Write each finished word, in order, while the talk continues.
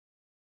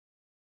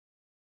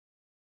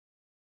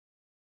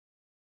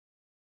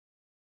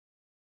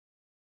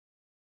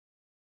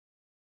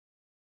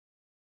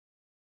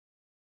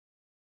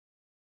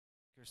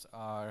Speakers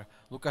are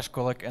Lukáš,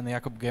 Kolek and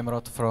Jakub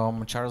Gemrot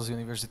from Charles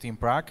University in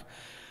Prague,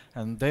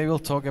 and they will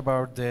talk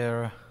about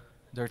their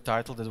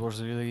title that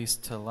was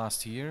released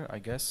last year, I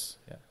guess,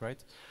 yeah,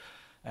 right?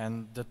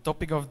 And the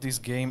topic of this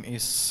game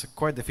is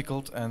quite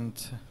difficult and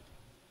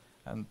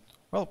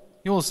well,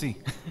 you will see.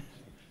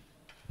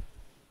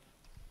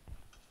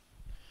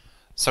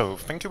 So,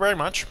 thank you very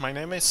much. My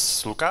name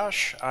is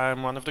Lukáš.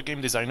 I'm one of the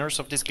game designers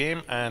of this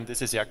game, and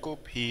this is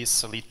Jakub.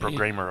 He's the lead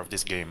programmer of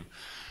this game.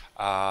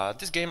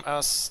 This game,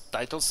 as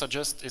title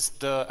suggests, is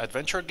the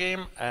adventure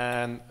game,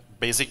 and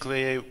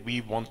basically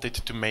we wanted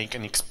to make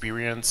an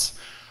experience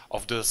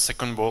of the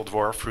Second World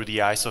War through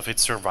the eyes of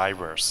its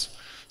survivors.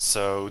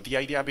 So the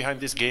idea behind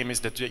this game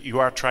is that you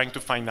are trying to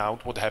find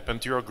out what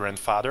happened to your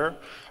grandfather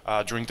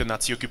during the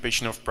Nazi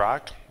occupation of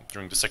Prague,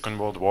 during the Second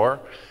World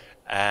War,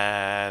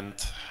 and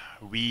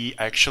we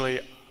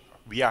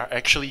are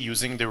actually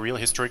using the real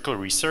historical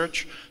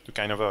research to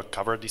kind of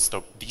cover these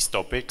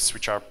topics,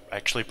 which are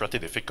actually pretty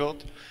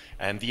difficult.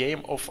 And the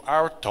aim of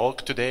our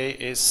talk today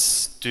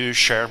is to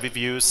share with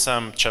you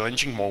some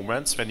challenging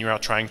moments when you are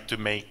trying to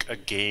make a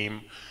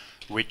game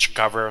which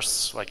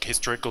covers like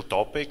historical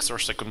topics or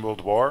Second World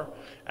War.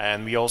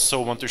 And we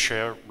also want to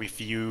share with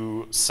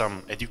you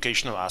some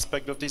educational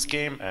aspect of this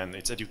game and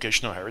its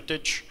educational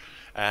heritage,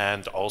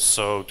 and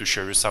also to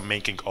show you some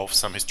making of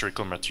some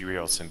historical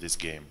materials in this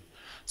game.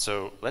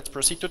 So let's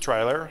proceed to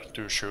trailer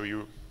to show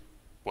you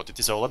what it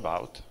is all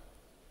about.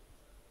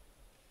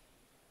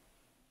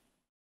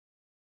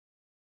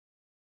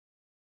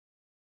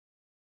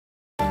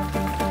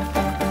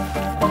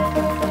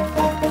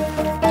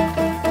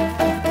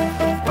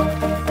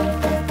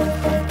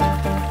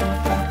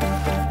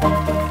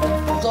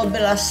 To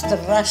byla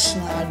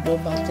strašná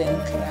doba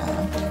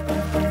tenkrát.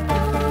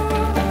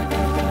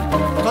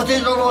 Co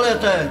si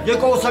dovolíte?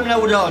 Děkoho jsem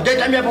neudělal,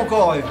 dejte mě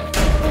pokoj!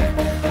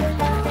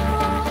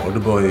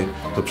 Odboj,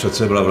 to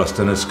přece byla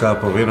vlastenecká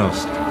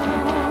povinnost.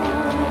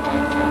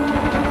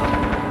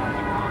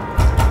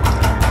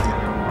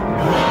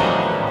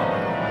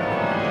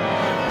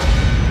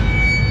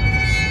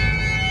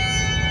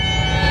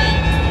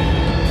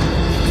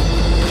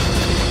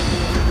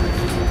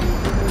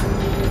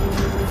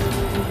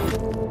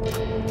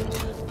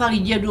 Pak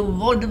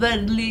dědu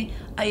odvedli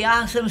a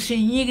já jsem si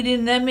nikdy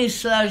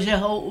nemyslel, že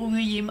ho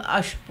uvidím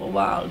až po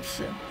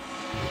válce.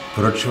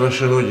 Proč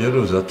vašeho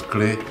dědu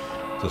zatkli,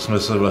 to jsme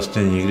se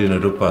vlastně nikdy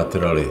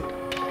nedopátrali.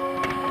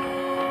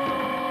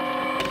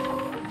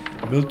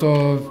 Byl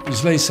to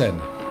zlej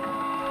sen.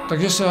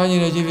 Takže se ani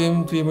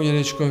nedivím tvýmu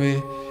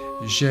dědečkovi,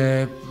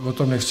 že o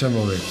tom nechce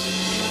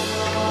mluvit.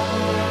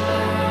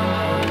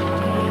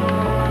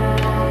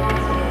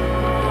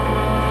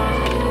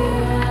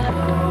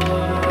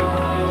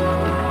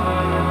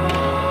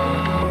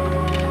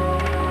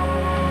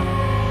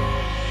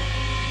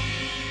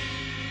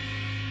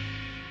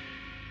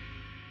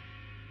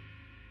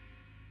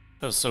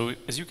 So,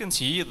 as you can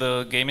see,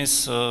 the game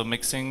is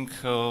mixing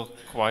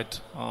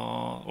quite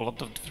a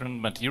lot of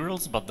different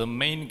materials, but the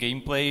main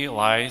gameplay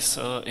lies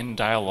in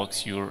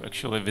dialogues. You're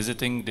actually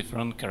visiting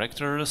different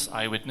characters,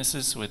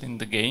 eyewitnesses within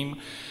the game,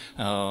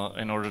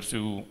 in order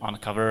to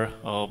uncover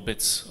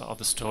bits of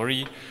the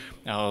story.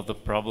 The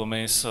problem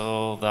is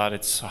that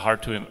it's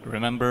hard to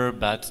remember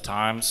bad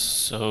times,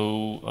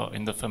 so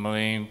in the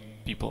family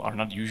people are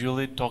not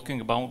usually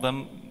talking about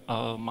them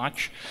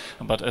much,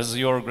 but as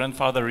your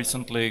grandfather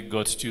recently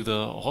got to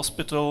the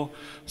hospital,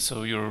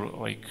 so you're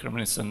like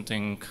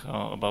reminiscing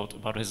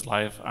about his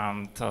life,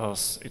 and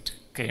it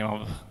came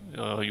up,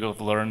 you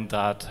have learned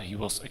that he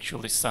was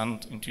actually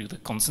sent into the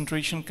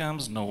concentration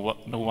camps. No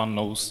one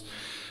knows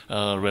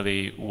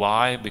really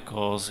why,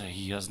 because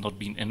he has not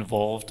been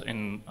involved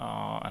in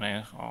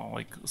any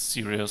like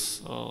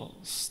serious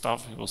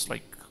stuff. He was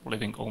like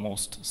living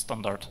almost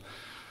standard,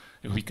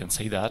 if we can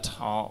say that,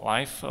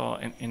 life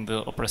in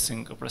the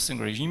oppressing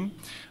regime.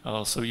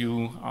 So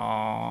you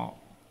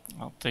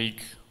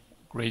take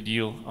great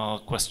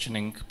deal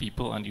questioning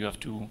people, and you have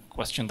to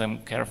question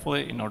them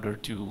carefully in order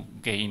to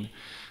gain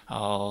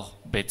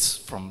bits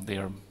from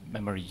their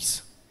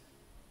memories.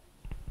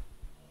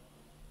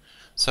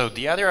 So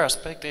the other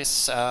aspect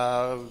is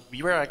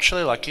we were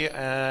actually lucky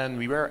and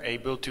we were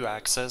able to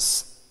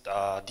access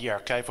the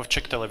archive of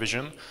Czech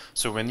television.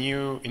 So when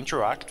you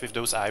interact with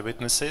those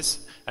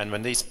eyewitnesses and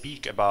when they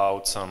speak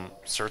about some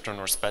certain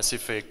or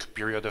specific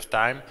period of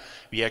time,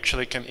 we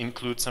actually can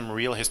include some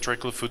real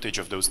historical footage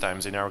of those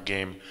times in our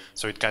game.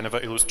 So it kind of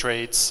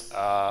illustrates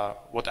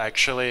what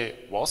actually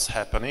was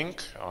happening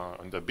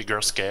on the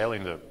bigger scale,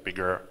 in the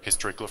bigger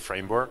historical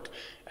framework.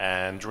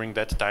 And during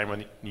that time,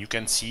 when you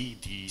can see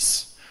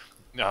this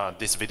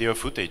video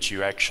footage,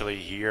 you actually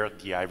hear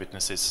the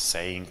eyewitnesses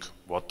saying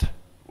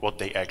what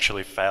they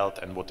actually felt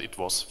and what it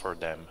was for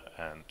them.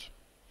 And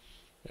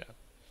yeah.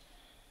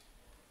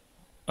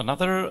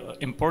 Another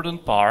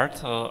important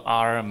part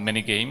are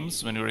mini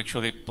games. When you're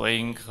actually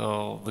playing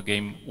the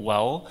game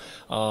well,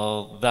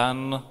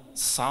 then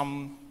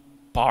some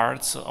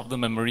parts of the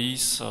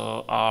memories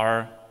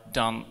are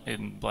done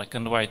in black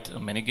and white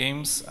mini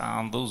games,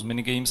 and those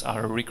mini games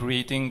are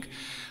recreating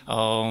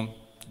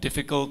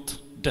difficult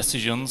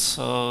decisions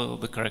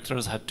the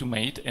characters had to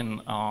make in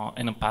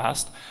the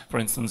past. For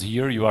instance,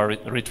 here you are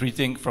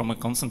retreating from a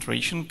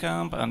concentration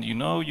camp, and you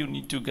know you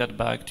need to get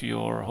back to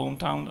your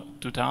hometown,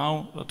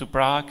 to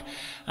Prague,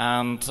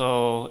 and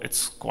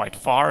it's quite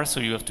far, so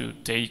you have to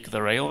take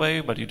the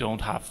railway, but you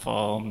don't have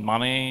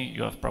money.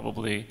 You have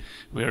probably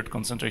weird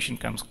concentration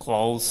camps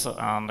close,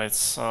 and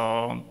it's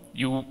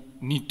you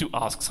need to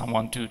ask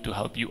someone to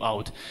help you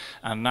out.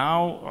 And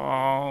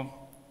now,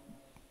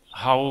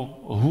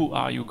 who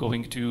are you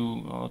going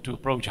to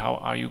approach? How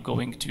are you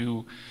going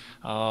to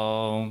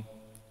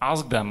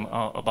ask them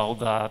about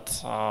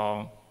that?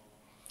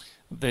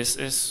 This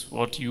is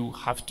what you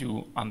have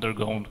to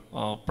undergo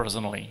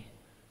personally.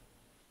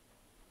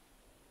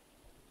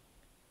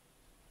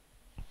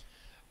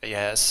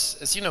 Yes,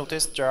 as you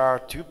noticed, there are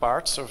two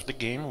parts of the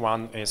game.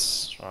 One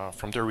is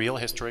from the real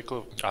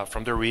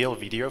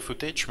video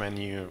footage, when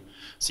you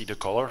see the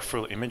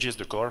colorful images,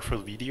 the colorful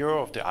video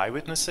of the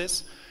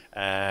eyewitnesses,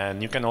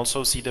 and you can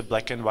also see the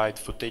black and white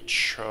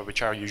footage,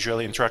 which are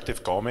usually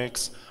interactive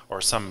comics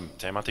or some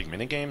thematic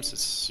minigames,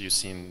 as you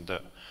see in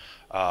the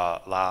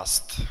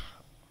last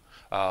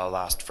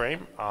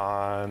frame.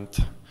 And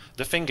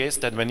the thing is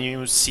that when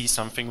you see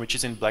something which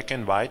is in black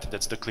and white,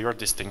 that's the clear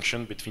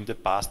distinction between the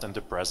past and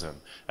the present.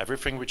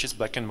 Everything which is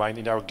black and white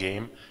in our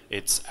game,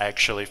 it's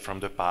actually from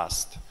the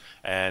past.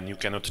 And you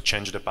cannot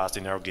change the past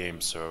in our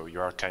game, so you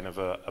are kind of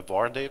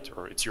awarded,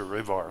 or it's your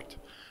reward.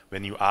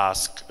 When you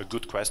ask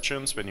good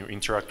questions, when you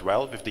interact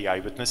well with the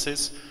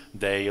eyewitnesses,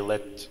 they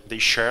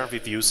share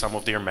with you some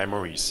of their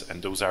memories,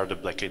 and those are the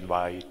black and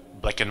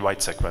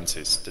white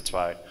sequences. That's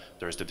why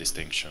there's the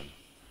distinction.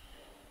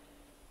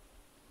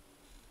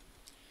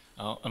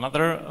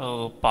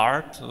 Another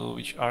part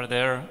which are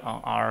there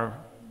are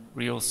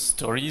real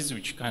stories,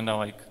 which kind of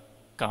like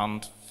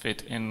can't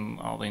fit in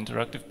the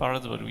interactive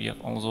parts, but we have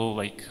also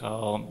like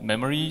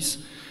memories,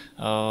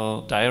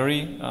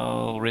 diary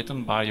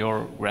written by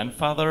your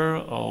grandfather,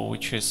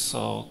 which is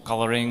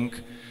coloring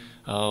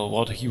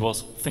what he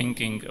was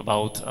thinking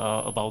about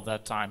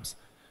that times.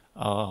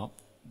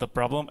 The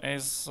problem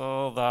is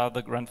that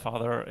the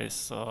grandfather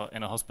is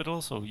in a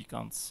hospital, so he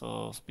can't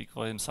speak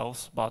for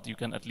himself, but you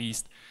can at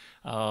least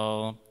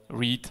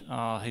read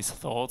his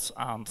thoughts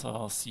and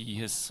see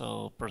his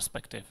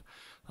perspective.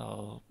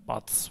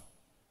 But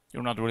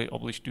you're not really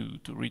obliged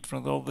to read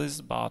from all this,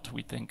 but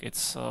we think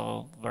it's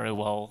very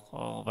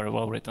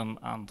well written,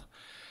 and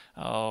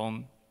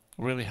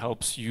really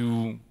helps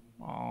you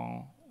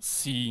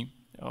see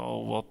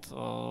what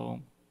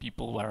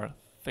people were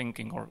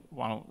thinking, or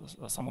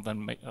some of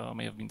them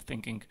may have been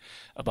thinking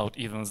about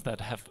events that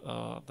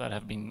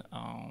have been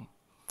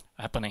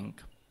happening.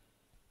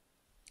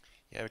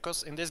 Yeah,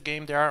 because in this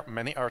game there are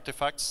many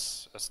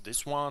artifacts, as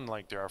this one,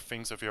 like there are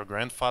things of your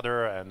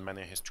grandfather and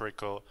many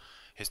historical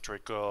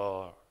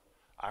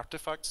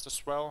artifacts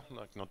as well,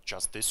 like not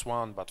just this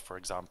one, but for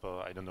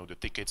example, I don't know, the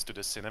tickets to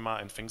the cinema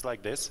and things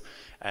like this.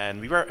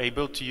 And we were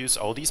able to use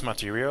all these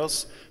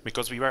materials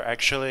because we were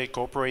actually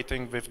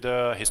cooperating with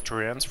the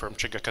historians from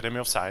Czech Academy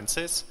of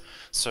Sciences.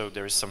 So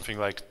there is something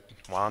like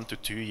 1 to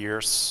 2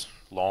 years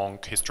long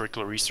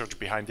historical research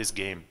behind this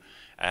game.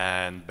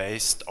 And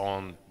based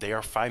on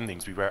their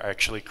findings, we were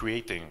actually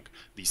creating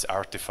these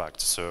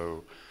artifacts.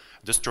 So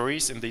the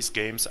stories in these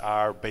games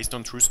are based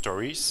on true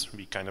stories.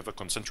 We kind of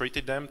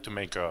concentrated them to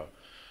make a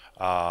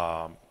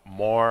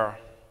more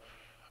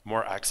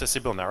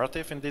accessible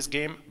narrative in this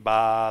game,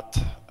 but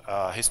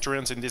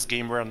historians in this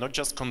game were not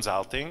just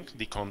consulting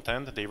the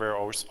content, they were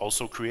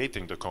also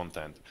creating the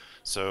content.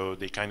 So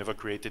they kind of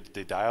created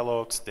the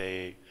dialogues,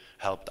 they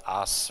helped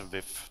us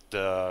with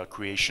the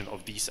creation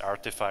of these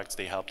artifacts,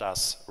 they helped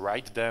us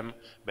write them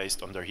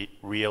based on the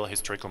real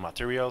historical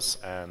materials,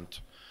 and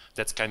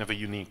that's kind of a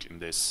unique in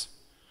this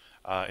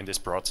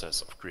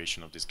process of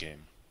creation of this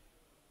game.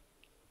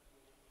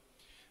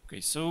 Okay,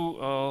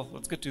 so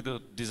let's get to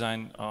the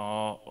design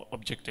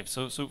objective.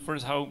 So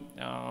first, how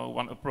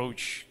one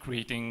approach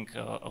creating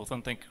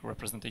authentic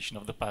representation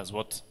of the past?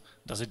 What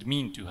does it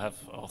mean to have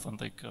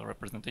authentic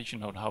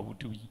representation, or how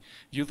do we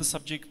view the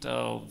subject?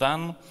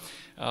 Then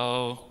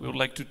we would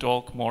like to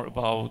talk more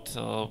about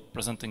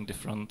presenting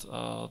different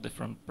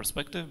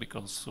perspective,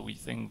 because we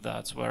think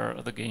that's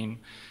where the game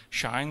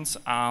shines.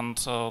 And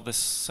the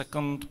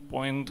second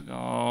point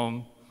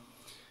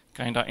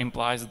kind of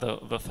implies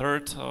the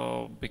third,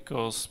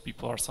 because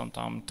people are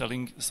sometimes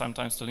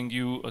telling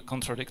you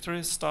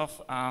contradictory stuff,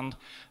 and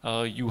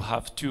you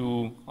have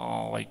to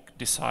like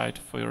decide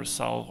for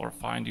yourself or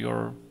find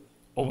your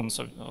own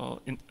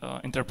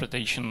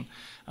interpretation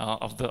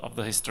of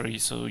the history.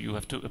 So you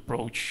have to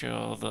approach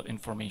the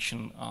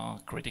information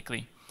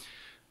critically.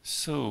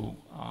 So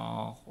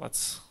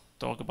let's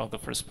talk about the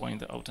first point,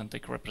 the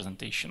authentic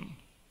representation.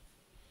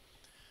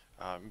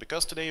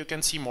 Because today you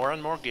can see more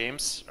and more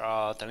games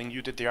telling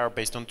you that they are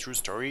based on true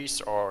stories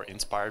or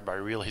inspired by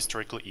real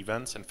historical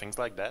events and things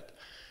like that.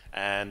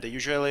 And they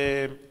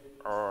usually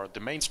or the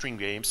mainstream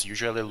games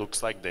usually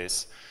looks like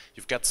this.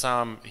 You've got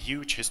some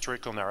huge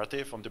historical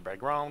narrative on the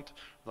background,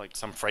 like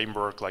some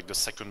framework like the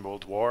Second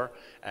World War,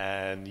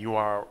 and you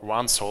are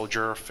one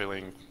soldier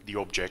filling the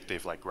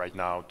objective, like right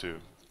now, to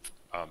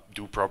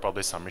do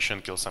probably some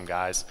mission, kill some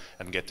guys,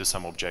 and get to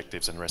some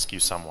objectives and rescue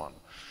someone.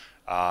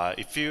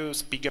 If you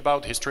speak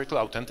about historical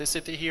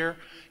authenticity here,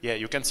 yeah,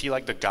 you can see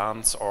like the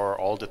guns or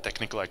all the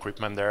technical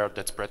equipment there,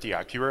 that's pretty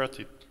accurate.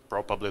 It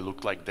probably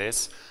looked like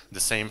this. The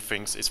same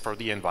things is for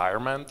the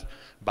environment,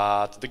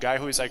 but the guy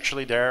who is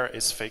actually there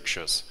is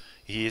fictitious.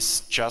 He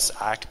is just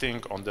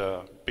acting on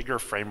the bigger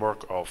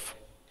framework of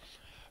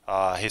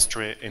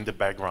history in the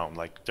background.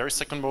 Like, there is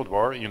Second World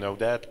War, you know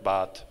that,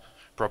 but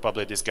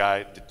probably this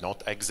guy did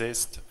not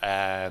exist,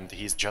 and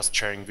he's just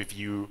sharing with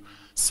you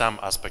some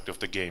aspect of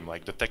the game,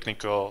 like the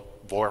technical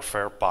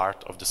warfare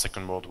part of the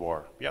Second World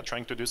War. We are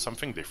trying to do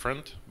something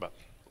different, but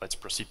let's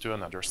proceed to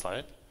another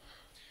slide.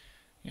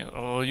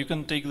 Yeah, you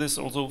can take this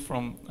also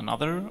from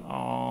another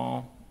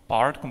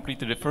part,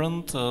 completely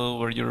different,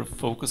 where you're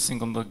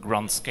focusing on the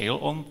grand scale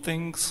on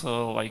things,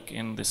 like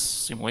in this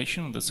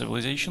simulation, the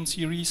Civilization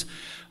series,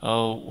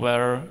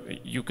 where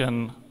you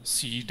can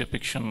see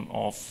depiction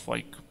of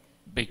like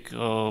big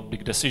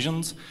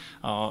decisions.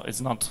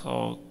 It's not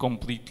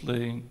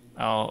completely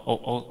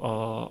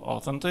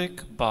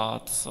authentic,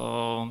 but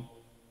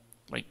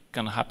like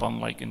can happen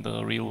like in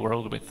the real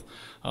world with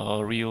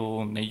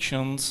real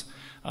nations,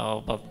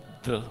 but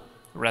the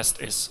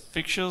rest is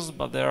fictitious.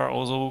 But there are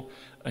also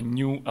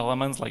new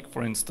elements, like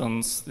for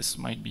instance, this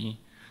might be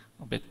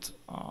a bit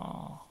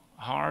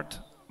hard,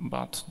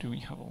 but do we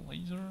have a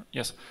laser?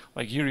 Yes,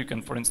 like here you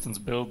can for instance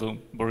build a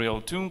burial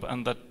tomb,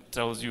 and that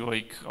tells you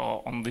like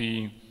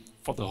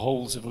for the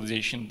whole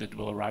civilization that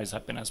will arise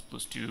happiness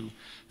 +2,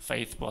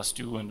 faith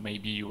 +2, and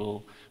maybe you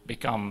will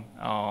become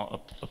a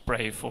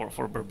prey for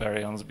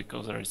barbarians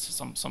because there is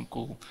some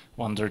cool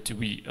wonder to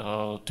be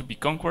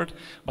conquered.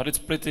 But it's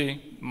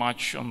pretty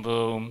much on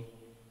the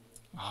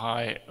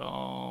high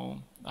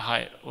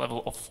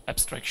level of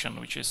abstraction,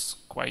 which is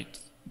quite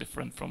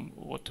different from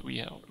what we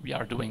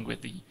are doing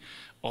with the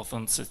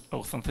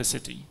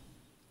authenticity.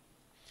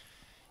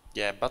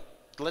 Yeah, but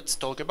let's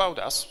talk about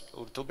us a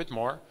little bit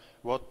more.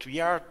 What we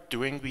are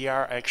doing, we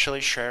are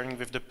actually sharing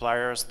with the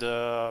players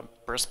the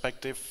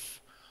perspective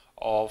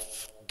of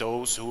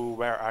those who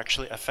were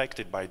actually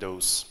affected by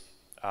those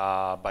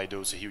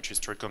huge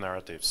historical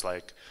narratives.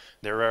 Like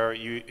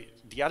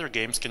the other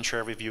games can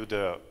share with you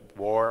the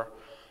war,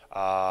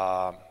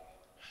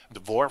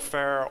 the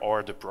warfare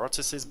or the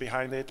processes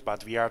behind it,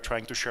 but we are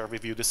trying to share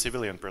with you the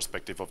civilian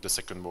perspective of the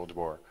Second World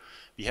War.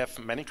 We have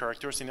many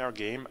characters in our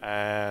game,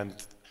 and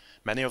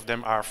many of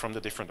them are from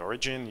the different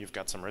origin. You've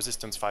got some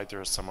resistance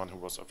fighters, someone who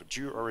was of a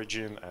Jew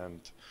origin,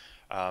 and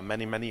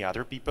many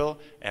other people.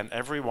 And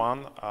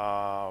everyone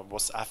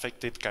was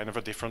affected kind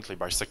of differently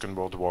by Second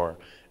World War.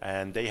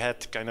 And they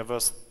had kind of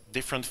a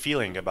different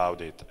feeling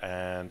about it.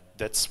 And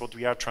that's what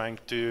we are trying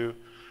to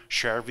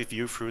share with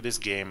you through this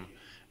game.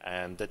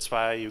 And that's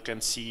why you can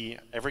see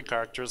every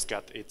character's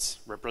got its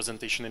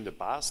representation in the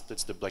past.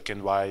 That's the black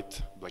and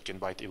white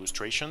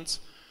illustrations.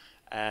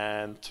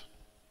 And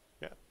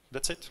yeah,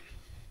 that's it.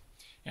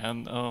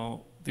 And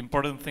the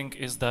important thing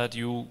is that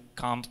you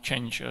can't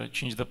change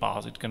the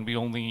past. It can be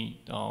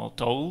only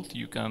told.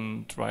 You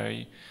can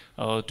try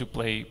to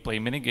play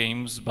mini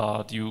games,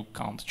 but you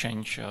can't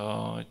change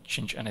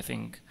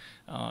anything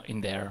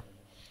in there.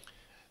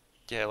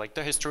 Yeah, like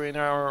the history in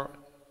our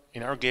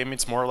game,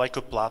 it's more like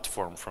a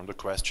platform from the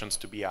questions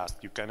to be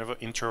asked. You kind of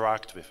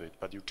interact with it,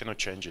 but you cannot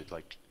change it.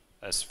 Like,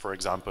 as for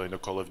example in the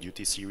Call of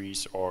Duty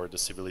series or the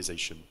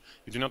Civilization.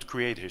 You do not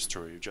create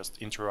history, you just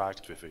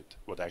interact with it,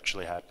 what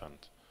actually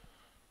happened.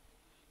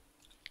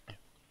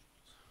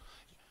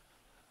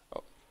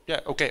 Oh,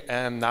 yeah, okay,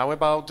 and now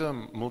about the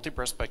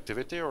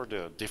multi-perspectivity or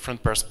the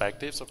different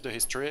perspectives of the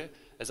history.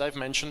 As I've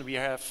mentioned, we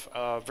have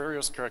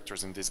various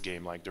characters in this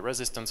game, like the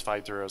resistance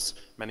fighters,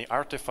 many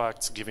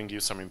artifacts giving you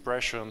some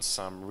impressions,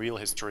 some real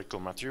historical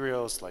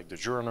materials like the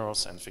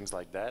journals and things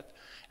like that.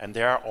 And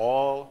they are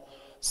all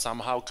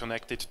somehow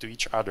connected to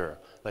each other.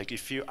 Like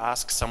if you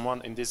ask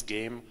someone in this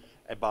game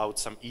about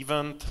some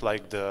event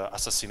like the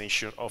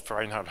assassination of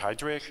Reinhard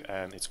Heydrich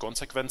and its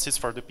consequences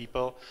for the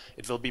people,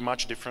 it will be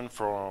much different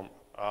from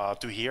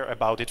to hear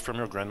about it from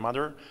your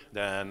grandmother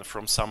than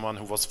from someone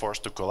who was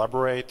forced to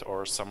collaborate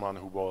or someone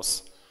who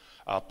was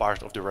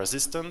part of the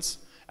resistance.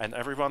 And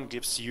everyone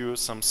gives you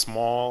some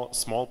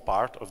small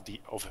part of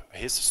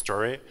his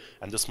story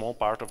and the small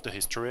part of the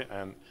history.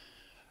 And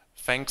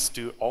thanks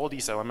to all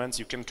these elements,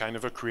 you can kind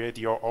of create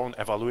your own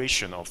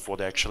evaluation of what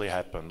actually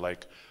happened,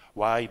 like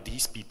why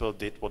these people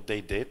did what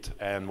they did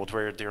and what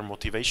were their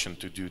motivation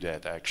to do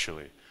that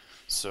actually.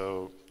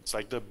 So it's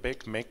like the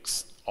big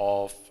mix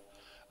of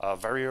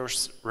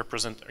various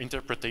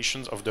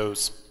interpretations of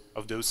those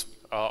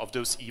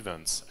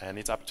events, and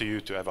it's up to you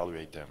to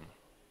evaluate them.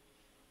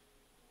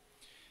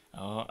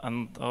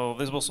 And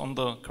this was on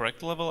the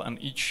character level,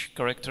 and each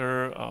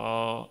character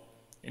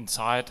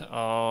inside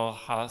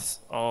has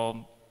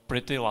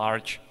pretty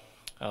large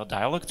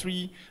dialogue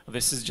tree.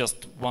 This is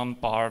just one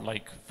part,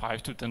 like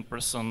 5 to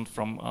 10%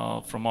 from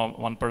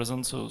one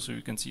person, so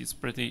you can see it's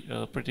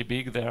pretty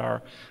big. There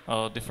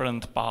are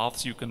different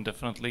paths. You can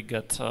definitely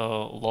get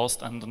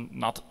lost and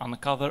not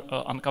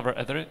uncover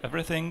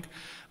everything.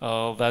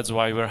 That's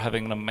why we're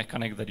having a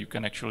mechanic that you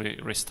can actually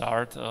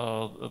restart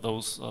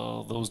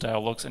those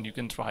dialogues, and you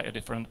can try a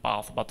different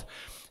path. But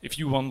if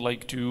you want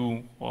like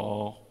to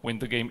win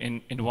the game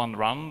in one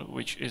run,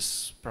 which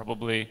is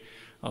probably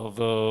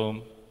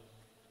the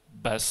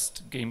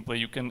best gameplay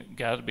you can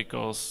get,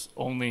 because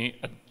only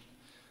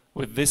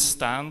with this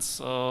stance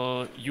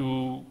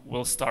you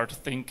will start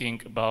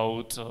thinking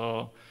about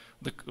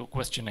the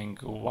questioning.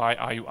 Why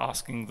are you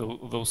asking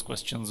those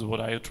questions? What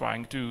are you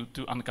trying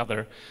to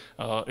uncover?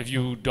 If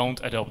you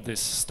don't adopt this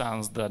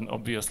stance, then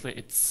obviously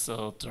it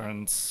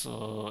turns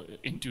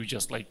into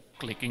just like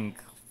clicking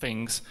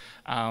things,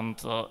 and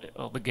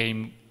the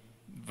game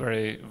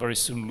very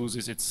soon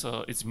loses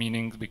its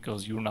meaning,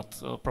 because you're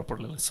not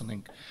properly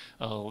listening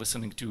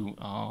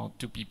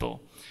to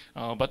people.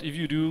 But if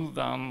you do,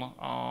 then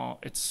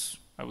it's,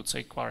 I would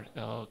say,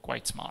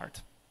 quite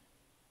smart.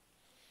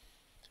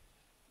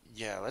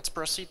 Yeah, let's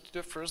proceed to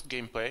the first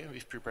gameplay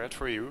we've prepared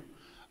for you.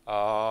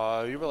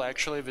 You will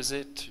actually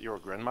visit your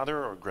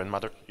grandmother or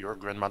your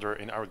grandmother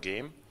in our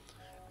game,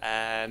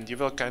 and you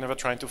will kind of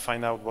try to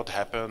find out what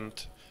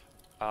happened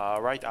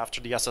right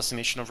after the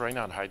assassination of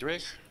Reinhard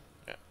Heydrich.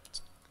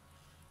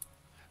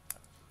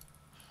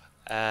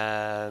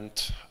 And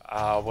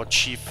what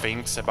she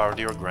thinks about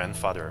your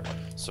grandfather.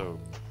 So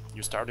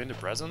you start in the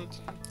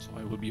present. So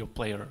I will be a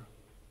player.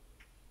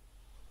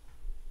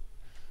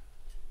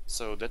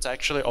 So that's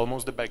actually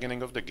almost the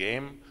beginning of the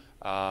game.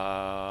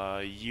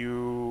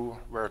 You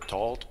were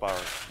told by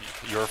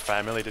your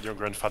family that your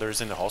grandfather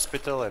is in the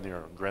hospital and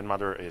your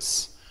grandmother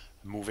is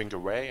moving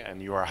away,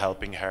 and you are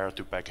helping her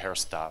to pack her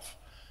stuff.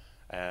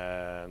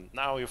 And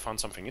now you found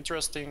something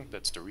interesting,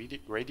 that's the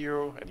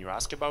radio, and you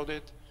ask about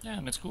it. Yeah,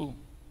 and it's cool.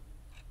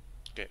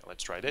 Okay,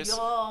 let's try this.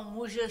 Jo,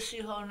 může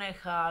si ho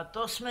nechat.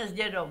 To jsme s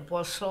dědou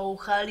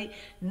poslouchali,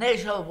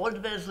 než ho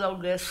odvezlo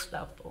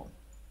gestapo.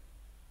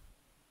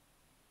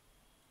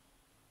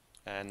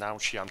 And now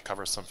she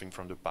uncovers something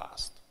from the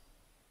past.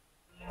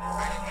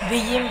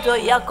 Vidím to,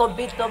 jako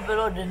by to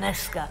bylo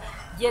dneska.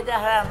 Děda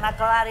hrál na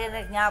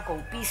klarinet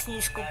nějakou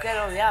písničku,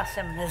 kterou já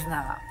jsem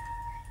neznala.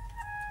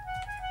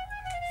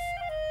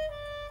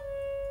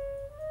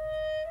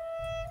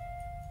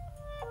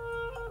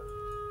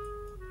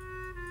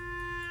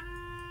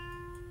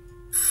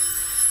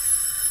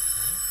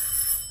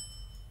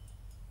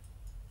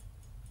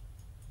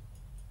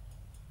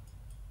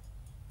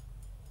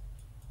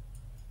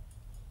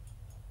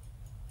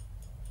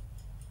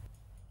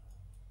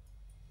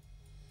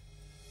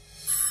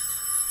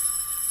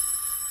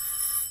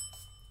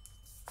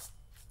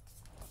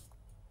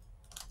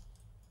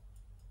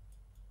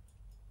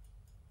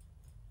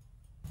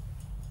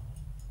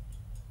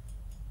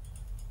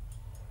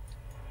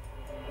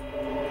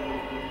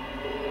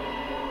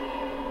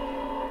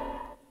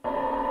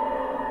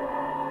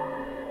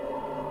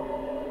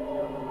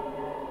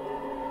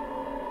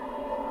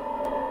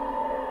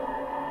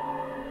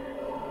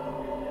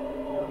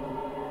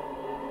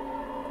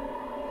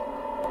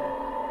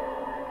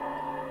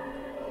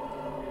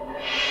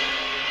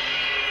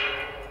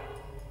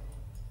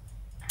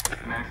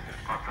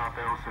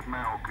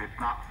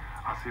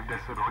 Asi v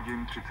 10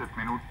 hodin 30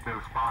 minut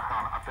byl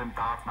spáchán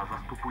atentát na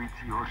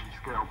zastupujícího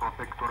říšského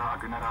protektora a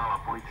generála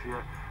policie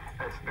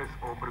SS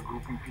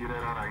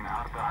Obergruppenführera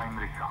Reinharda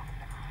Heinricha.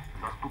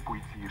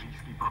 Zastupující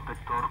říšský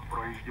protektor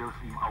projížděl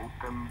svým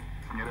autem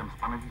směrem z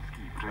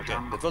Panevických Břežan.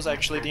 Okay, that was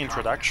actually the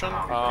introduction.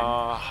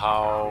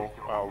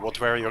 What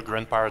were your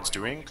grandparents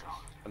doing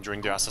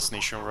during the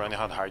assassination of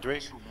Reinhard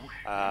Heydrich?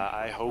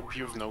 I hope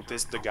you've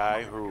noticed the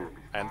guy who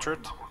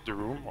entered the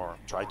room, or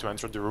tried to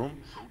enter the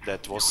room.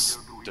 That was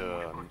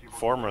the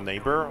former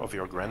neighbor of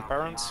your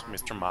grandparents,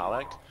 Mr.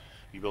 Malek.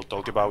 We will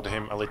talk about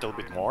him a little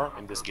bit more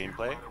in this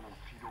gameplay.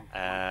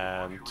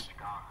 And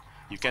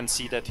you can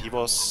see that he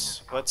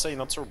was, let's say,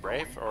 not so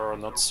brave or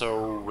not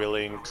so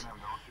willing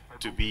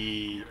to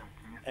be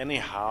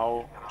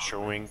anyhow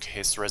showing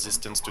his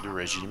resistance to the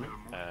regime.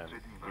 And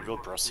we will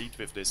proceed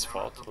with this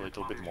thought a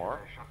little bit more.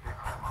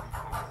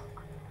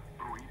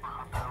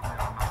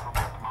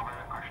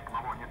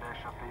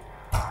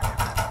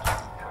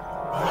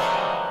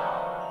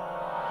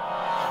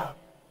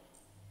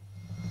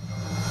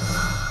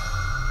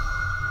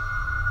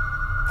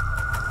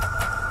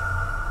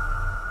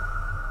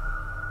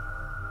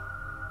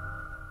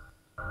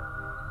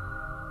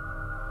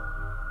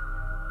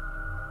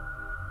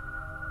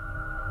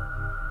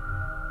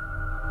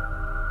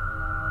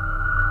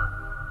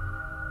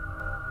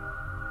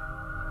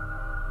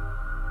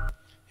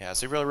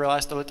 As you will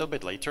realize a little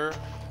bit later,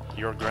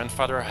 your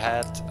grandfather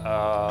had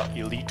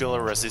illegal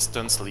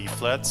resistance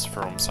leaflets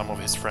from some of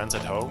his friends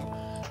at home,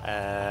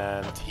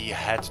 and he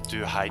had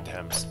to hide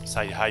them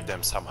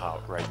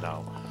somehow right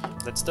now.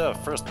 That's the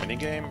first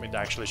minigame. It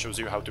actually shows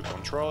you how to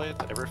control it,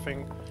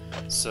 everything.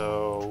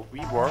 So we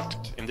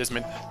worked in this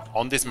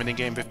on this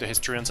minigame with the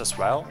historians as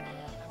well.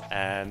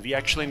 And we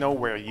actually know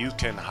where you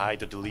can hide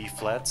the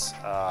leaflets,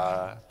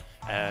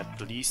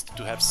 at least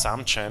to have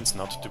some chance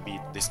not to be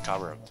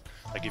discovered.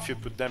 Like if you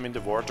put them in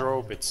the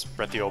wardrobe, it's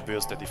pretty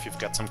obvious that if you've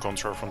got some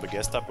control from the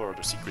Gestapo or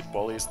the secret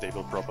police, they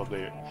will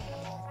probably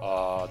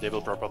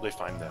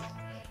find them.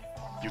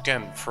 You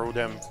can throw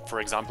them, for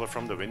example,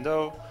 from the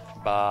window,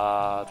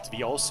 but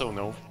we also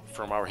know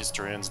from our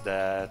historians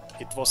that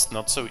it was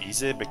not so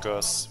easy,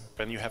 because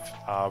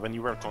when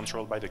you were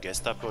controlled by the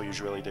Gestapo,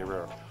 usually they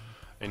were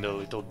in a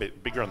little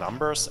bit bigger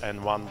numbers,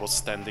 and one was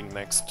standing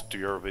next to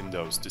your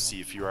windows to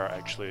see if you are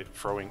actually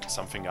throwing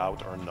something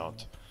out or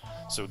not.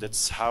 So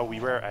that's how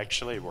we were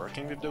actually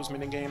working with those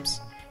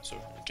minigames. So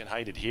you can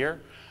hide it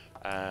here.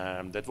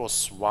 That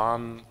was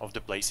one of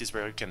the places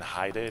where you can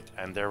hide it,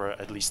 and there were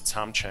at least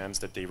some chance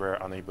that they were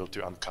unable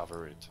to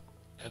uncover it.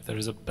 There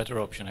is a better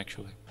option,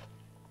 actually.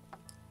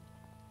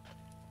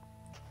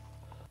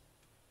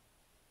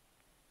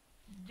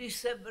 Když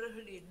se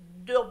vrhli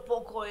do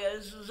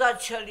pokoje,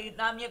 začali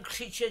na mě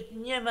křičet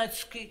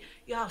německy,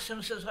 já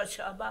jsem se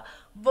začala bát,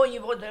 oni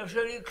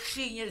otevřeli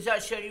skříně,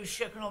 začali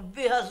všechno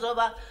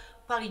vyhazovat,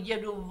 pak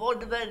dědu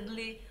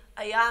odvedli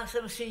a já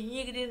jsem si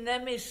nikdy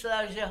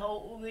nemyslela, že ho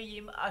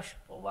uvidím až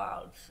po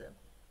válce.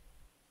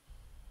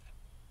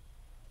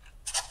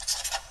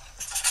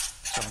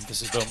 So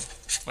this is the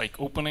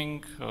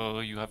opening.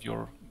 You have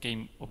your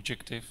game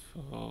objective,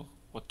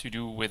 what to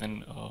do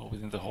within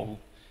the whole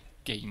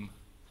game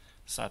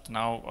set.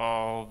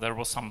 Now there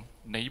was some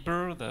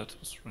neighbor that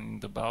was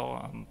ringing the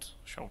bell and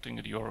shouting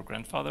at your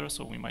grandfather,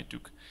 so we might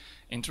took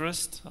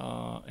interest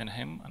in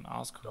him and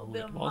ask who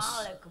it was. To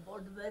byl Málek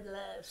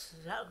odvedle,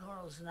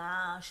 všechno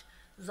znáš,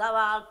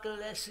 zaválkl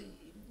si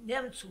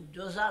Němců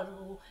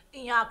dozadu,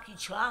 i nějaký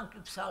články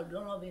psal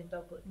do novin.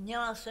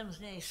 Měla jsem z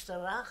něj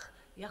strach,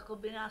 jako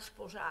by nás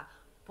pořád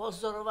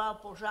pozoroval,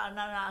 pořád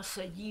na nás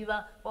se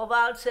díval. Po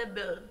válce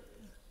byl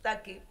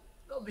taky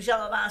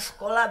obžalován z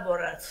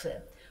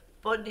kolaborace.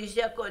 Když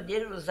jako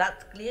dědu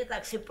zatkli,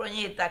 tak si pro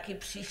něj taky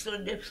přišlo,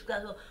 kde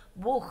vzkazal,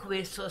 Bůh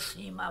ví, co s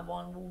ním a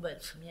on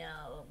vůbec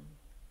měl.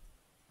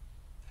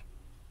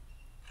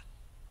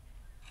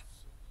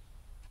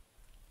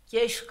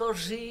 Těžko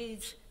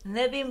říct,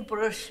 nevím,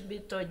 proč by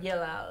to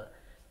dělal.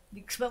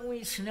 Když jsme mu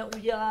nic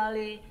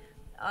neudělali,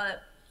 ale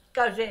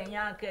každé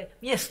nějaké,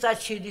 mně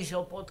stačí, když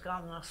ho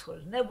potkám na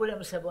schodě,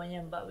 nebudeme se o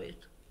něm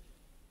bavit.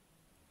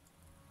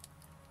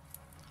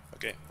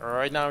 Okay,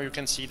 right now you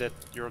can see that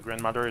your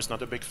grandmother is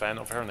not a big fan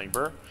of her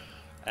neighbor,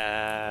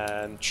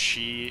 and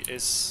she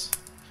is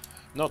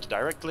not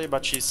directly,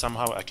 but she's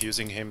somehow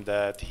accusing him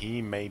that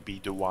he may be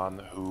the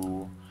one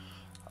who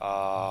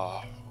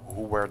was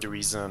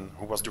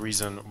the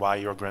reason why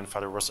your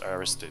grandfather was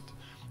arrested.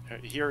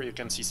 Here you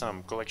can see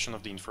some collection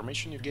of the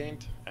information you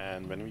gained,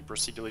 and when we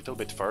proceed a little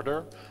bit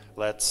further,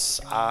 let's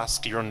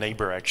ask your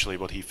neighbor actually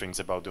what he thinks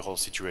about the whole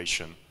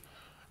situation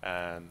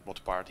and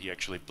what part he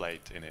actually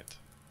played in it,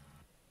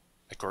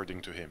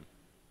 according to him.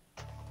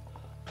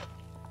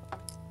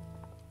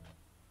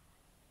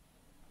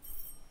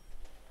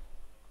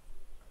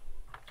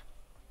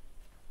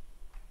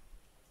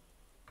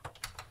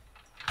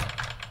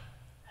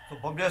 Co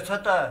po mně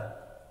chcete?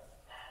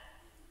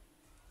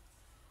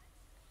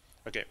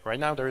 Okay, right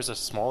now there is a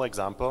small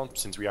example,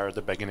 since we are at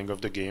the beginning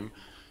of the game,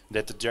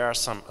 that there are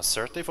some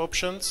assertive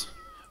options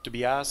to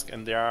be asked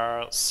and there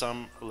are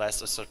some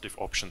less assertive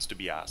options to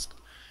be asked.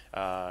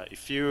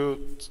 If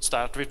you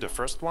start with the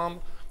first one,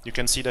 you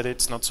can see that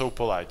it's not so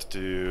polite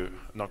to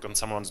knock on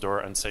someone's door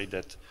and say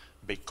that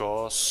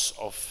because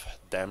of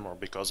them or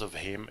because of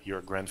him,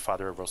 your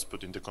grandfather was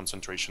put in the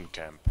concentration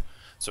camp.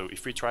 So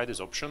if we try this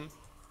option...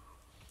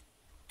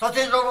 Co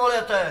si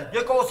dovolíte?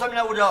 Nikoho jsem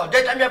neudal,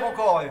 dejte mě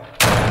pokoj!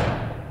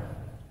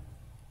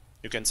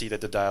 You can see that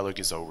the dialogue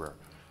is over.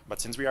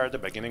 But since we are at the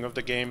beginning of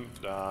the game,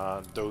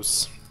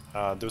 those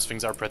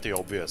things are pretty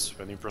obvious.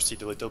 When you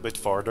proceed a little bit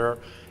further,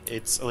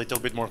 it's a little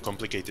bit more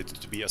complicated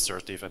to be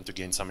assertive and to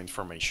gain some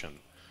information.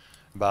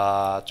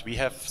 But we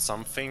have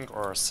something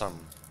or some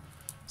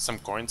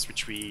coins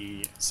which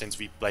since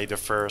we played the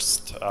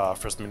first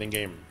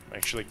minigame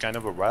actually kind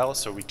of a while,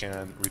 so we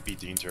can repeat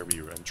the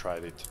interview and try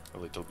it a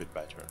little bit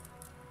better.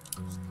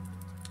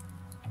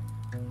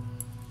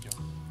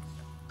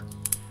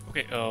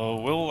 Okay,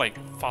 we'll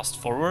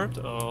fast forward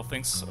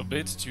things a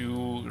bit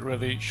to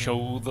really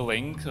show the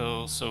link.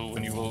 So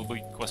when you will be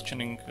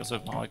questioning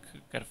Josef Malek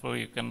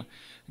carefully, you can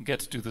get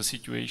to the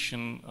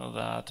situation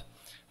that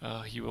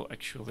he will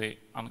actually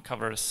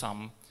uncover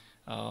some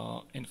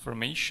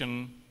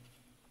information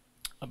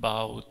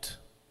about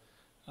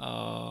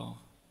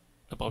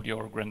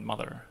your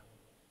grandmother.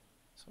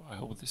 So I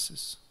hope this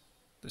is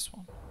this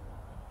one.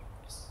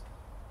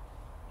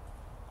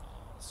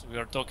 So we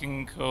are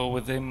talking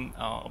with him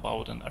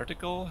about an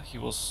article he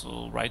was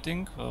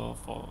writing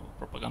for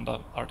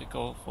propaganda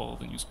article for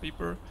the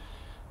newspaper.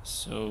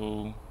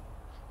 So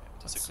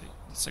let's see,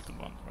 the second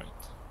one, right?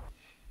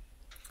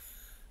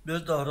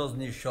 Byl to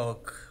hrozný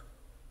šok.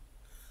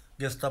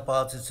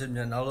 Gestapáci si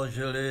mě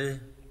naložili,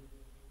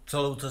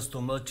 celou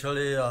cestu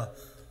mlčeli a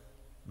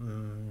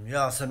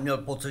já jsem měl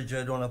pocit, že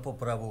jedu na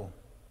popravu.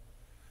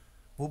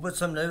 Vůbec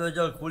jsem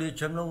nevěděl, kvůli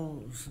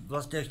čemu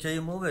vlastně chtějí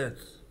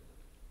mluvit.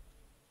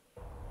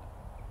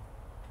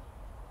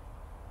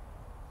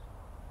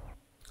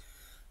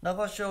 Na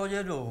vašeho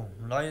dědu,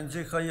 na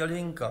Jindřicha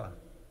Jelínka.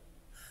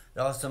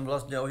 Já jsem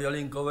vlastně o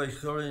Jelínkové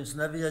škole nic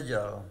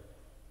nevěděl.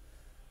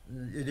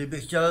 I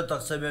kdybych chtěl,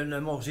 tak jsem jim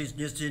nemohl říct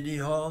nic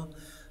jiného,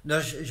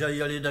 než že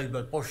Jelínek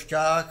byl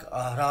pošťák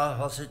a hrál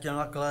hlasitě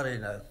na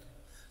klarinet.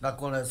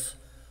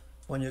 Nakonec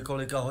po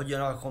několika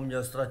hodinách o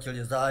mě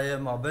ztratili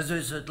zájem a bez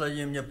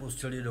vysvětlení mě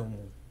pustili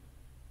domů.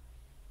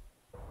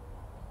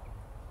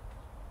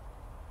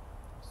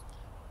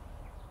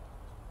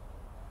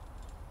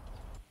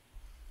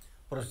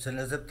 Proč se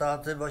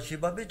nezeptáte vaší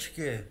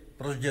babičky,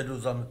 proč dědu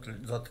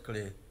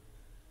zatkli?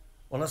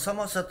 Ona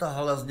sama se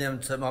tahala s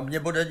Němcem a mě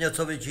bude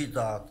něco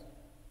vyčítat.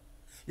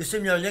 Jestli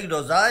měl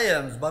někdo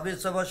zájem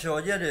zbavit se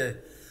vašeho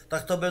dědy,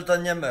 tak to byl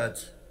ten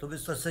Němec. To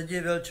byste se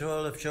divil,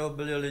 čeho všeho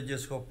byli lidi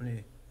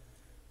schopní.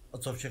 A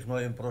co všechno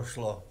jim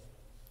prošlo.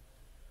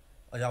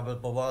 A já byl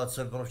po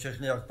válce pro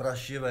všechny jak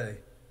prašivej.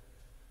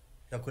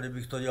 Jako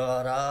kdybych to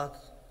dělal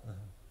rád,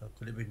 jako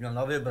kdybych měl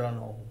na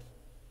vybranou.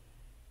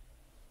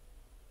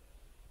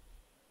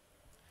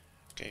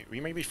 Okay,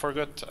 we maybe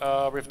forgot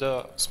with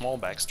the small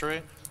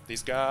backstory.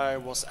 This guy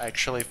was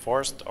actually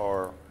forced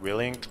or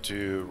willing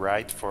to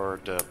write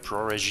for the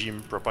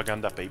pro-regime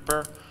propaganda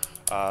paper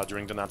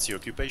during the Nazi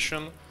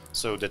occupation.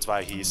 So that's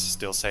why he's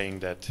still saying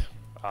that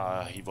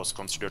he was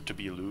considered to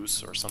be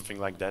loose or something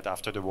like that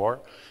after the war.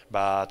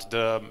 But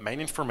the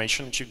main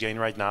information that you gain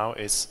right now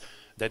is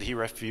that he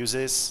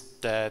refuses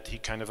that he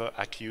kind of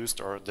accused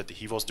or that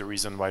he was the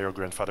reason why your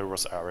grandfather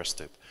was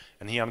arrested.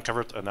 And he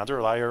uncovered another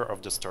layer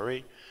of the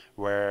story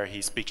where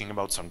he's speaking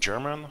about some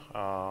German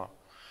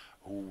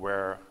who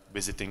were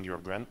visiting your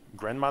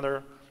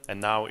grandmother, and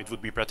now it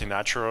would be pretty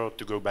natural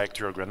to go back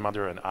to your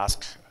grandmother and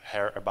ask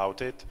her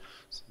about it,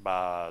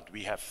 but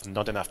we have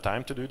not enough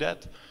time to do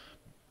that.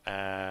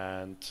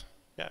 And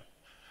yeah,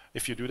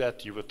 if you do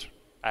that, you would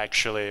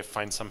actually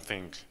find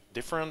something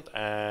different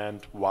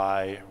and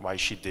why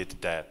she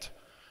did that.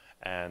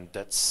 And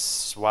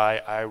that's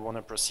why I want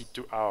to proceed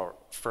to our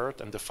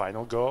third and the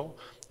final goal.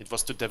 It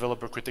was to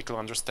develop a critical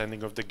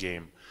understanding of the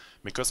game,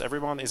 because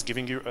everyone is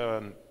giving you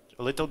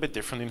a little bit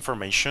different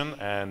information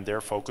and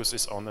their focus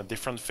is on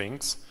different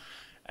things,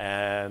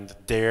 and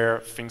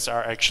their things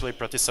are actually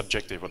pretty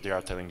subjective what they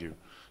are telling you.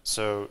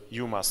 So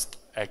you must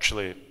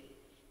actually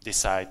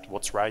decide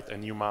what's right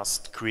and you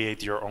must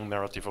create your own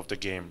narrative of the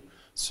game.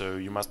 So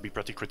you must be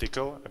pretty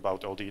critical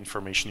about all the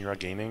information you are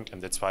gaining,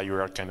 and that's why you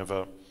are kind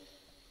of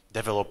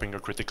developing a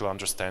critical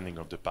understanding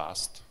of the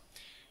past.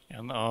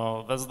 And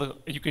that's the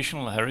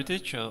educational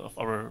heritage of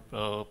our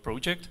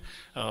project.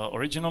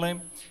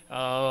 Originally,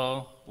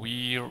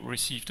 we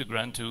received a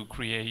grant to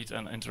create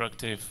an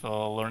interactive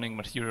learning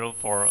material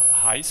for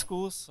high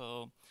schools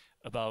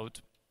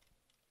about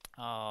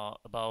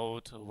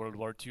World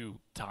War II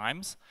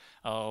times.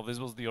 This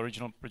was the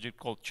original project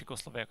called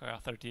Czechoslovakia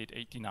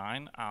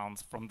 3889,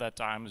 and from that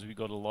times we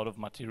got a lot of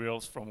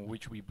materials from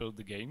which we built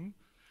the game.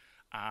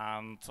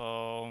 And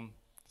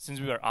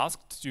since we were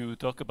asked to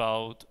talk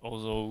about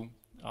also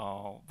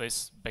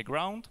this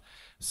background,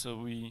 so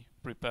we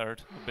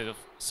prepared a bit of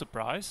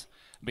surprise,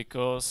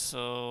 because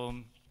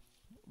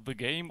the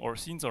game or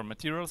scenes or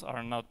materials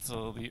are not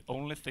the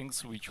only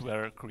things which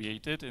were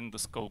created in the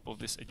scope of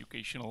this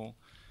educational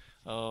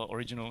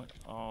original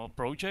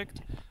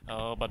project,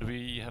 but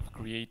we have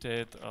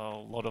created a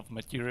lot of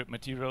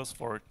materials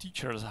for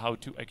teachers how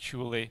to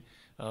actually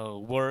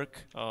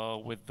work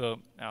with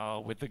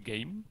the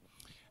game.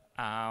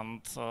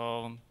 And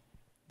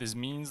this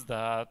means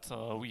that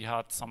we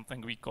had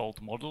something we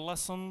called model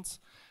lessons,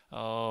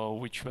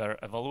 which were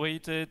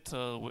evaluated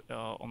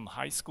on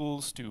high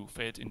schools to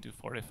fit into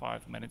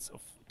 45 minutes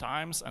of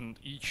times, and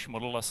each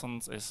model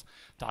lessons is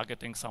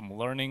targeting some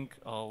learning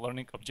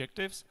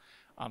objectives.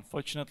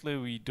 Unfortunately,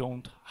 we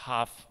don't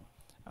have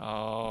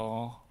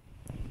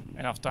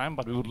enough time,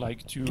 but we would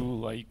like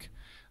to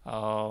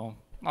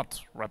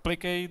not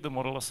replicate the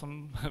model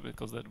lesson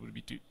because that would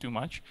be too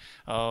much,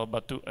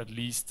 but to at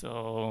least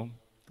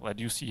let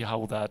you see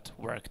how that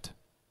worked.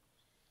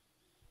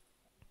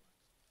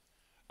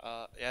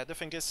 Yeah, the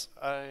thing is,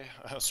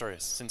 sorry,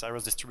 since I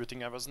was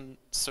distributing, I wasn't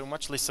so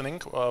much listening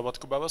what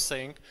Kuba was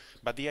saying,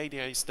 but the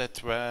idea is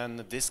that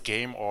when this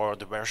game or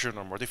the version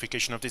or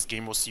modification of this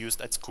game was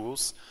used at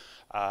schools,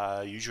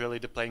 usually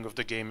the playing of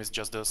the game is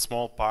just a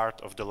small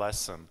part of the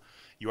lesson.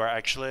 You are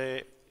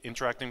actually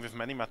interacting with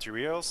many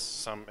materials,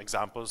 some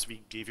examples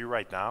we gave you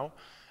right now,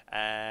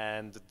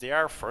 and they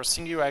are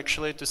forcing you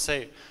actually to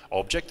say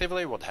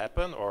objectively what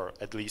happened, or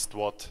at least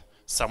what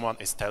someone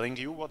is telling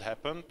you what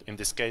happened. In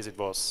this case it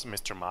was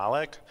Mr.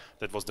 Malek,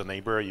 that was the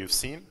neighbor you've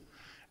seen.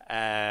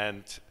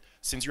 And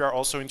since you are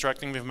also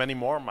interacting with many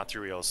more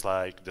materials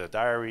like the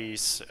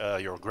diaries,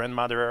 your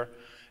grandmother,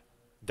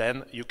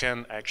 then you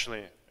can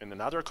actually, in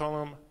another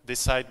column,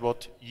 decide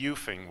what you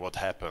think what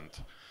happened.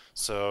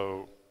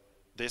 So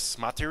these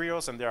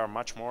materials, and there are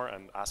much more,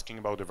 and asking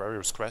about the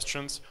various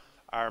questions,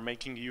 are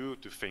making you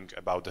to think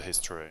about the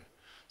history.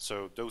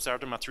 So those are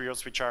the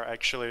materials which are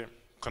actually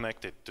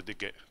connected to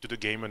the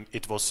game when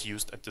it was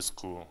used at the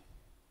school.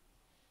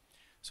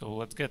 So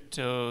let's get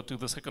to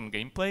the second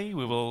gameplay.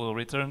 We will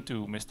return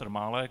to Mr.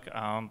 Malek,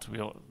 and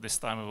this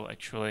time we will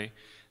actually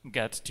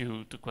get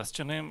to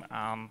question him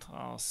and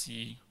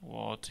see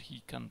what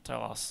he can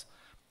tell us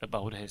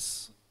about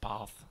his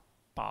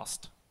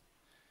past.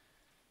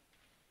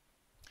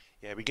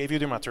 Yeah, we gave you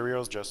the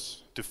materials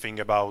just to think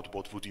about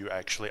what would you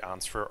actually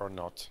answer or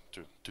not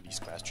to these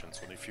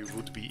questions, and if you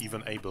would be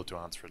even able to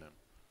answer them.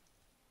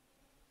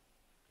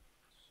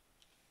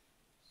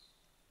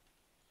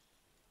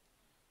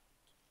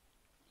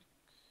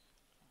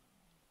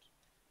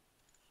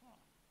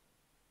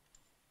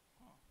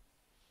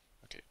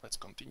 Okay, let's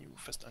continue.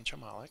 First Ancha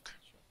Malek.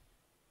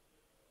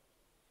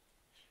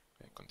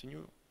 Okay,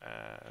 continue,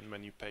 and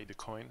when you pay the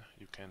coin,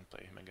 you can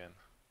play him again.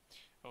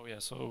 Oh yeah,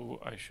 so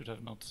I should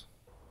have not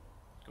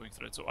going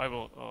through it. So I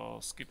will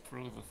skip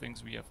through the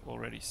things we have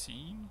already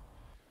seen.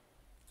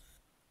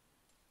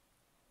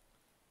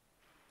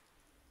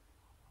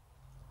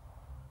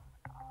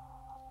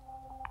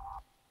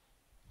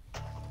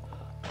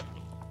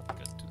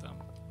 Get to them.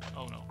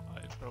 Oh no,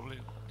 I probably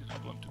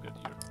didn't want to get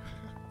here.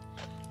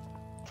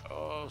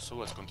 Oh, so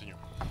let's continue.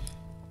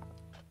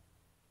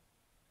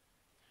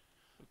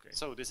 Okay.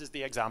 So this is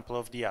the example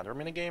of the other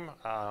minigame.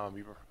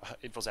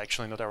 It was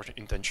actually not our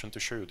intention to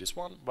show you this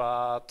one,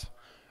 but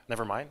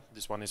never mind.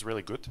 This one is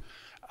really good,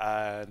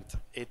 and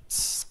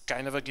it's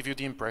kind of give you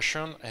the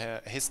impression.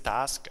 His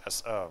task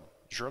as a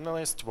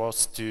journalist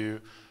was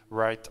to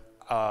write,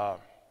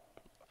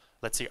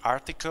 let's say,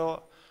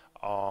 article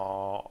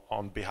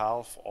on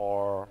behalf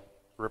or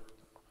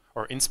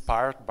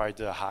inspired by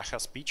the Haga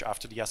speech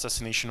after the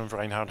assassination of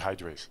Reinhard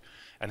Heydrich.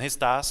 And his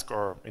task,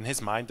 or in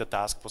his mind, the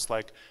task was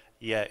like,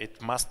 yeah,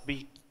 it must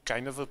be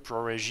kind of a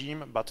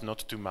pro-regime, but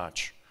not too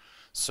much.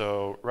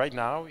 So right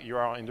now, you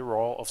are in the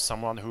role of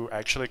someone who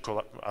actually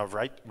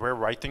we're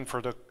writing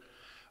for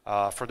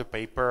the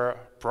paper,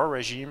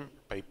 pro-regime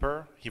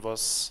paper. He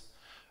was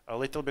a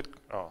little bit,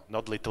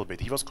 not little bit,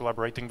 he was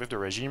collaborating with the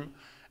regime,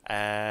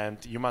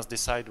 and you must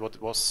decide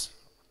what was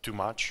too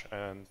much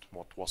and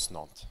what was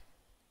not.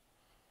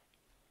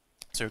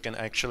 So you can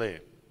actually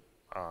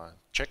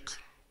check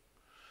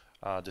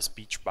the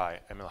speech by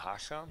Emil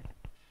Haga.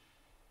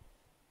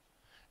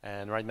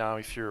 And right now,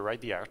 if you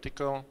write the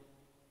article,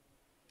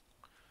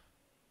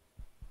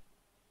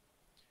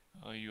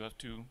 you have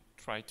to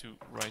try to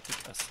write it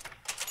as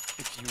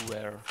if you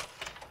were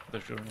the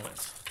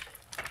journalist.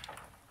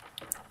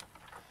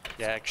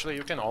 Yeah, actually,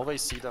 you can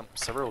always see the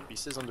several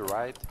pieces on the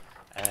right,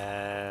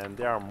 and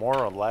they are more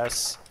or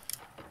less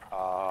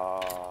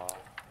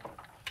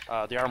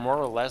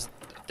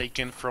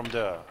taken from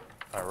the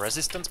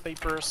resistance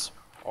papers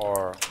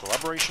or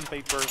collaboration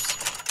papers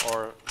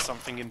or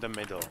something in the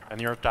middle.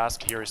 And your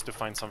task here is to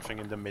find something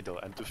in the middle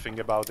and to think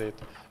about it,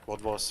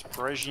 what was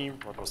pro-regime,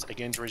 what was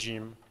against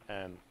regime,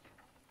 and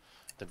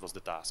that was the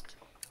task.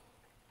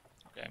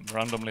 Okay, I'm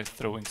randomly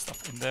throwing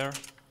stuff in there.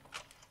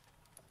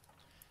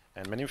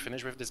 And when you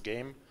finish with this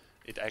game,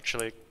 it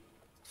actually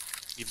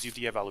gives you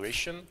the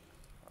evaluation.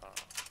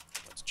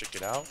 Let's check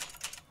it out.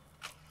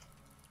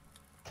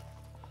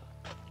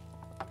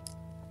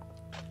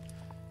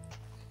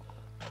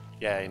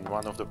 Yeah, in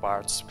one of the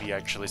parts we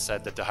actually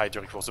said that the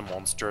Heydrich was a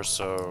monster,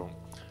 so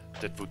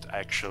that would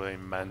actually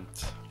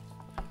meant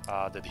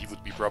that he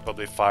would be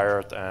probably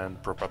fired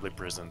and probably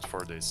imprisoned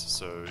for this.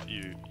 So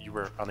you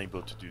were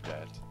unable to do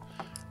that.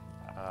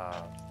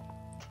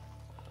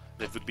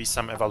 There would be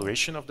some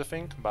evaluation of the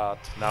thing, but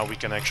now we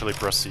can actually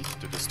proceed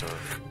to the story.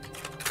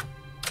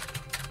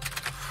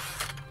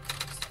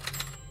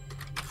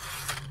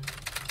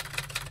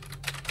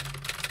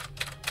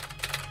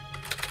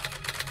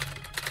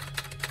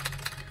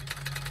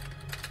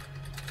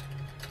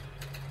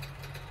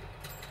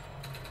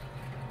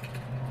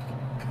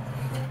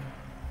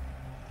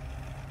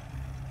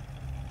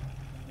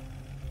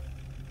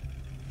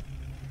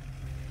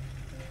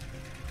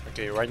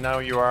 Okay, right now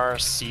you are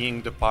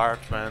seeing the part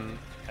when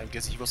I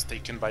guess he was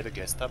taken by the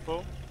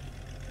Gestapo.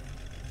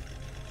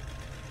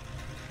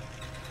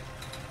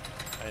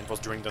 And it was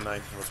during the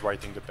night he was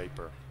writing the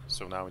paper,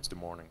 so now it's the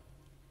morning.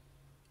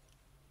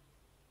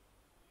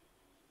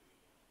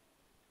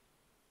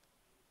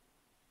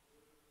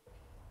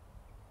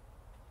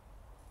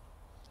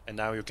 And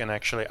now you can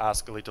actually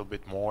ask a little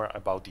bit more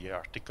about the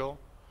article,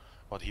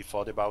 what he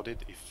thought about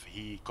it, if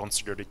he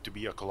considered it to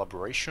be a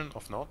collaboration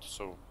or not.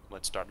 So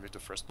let's start with the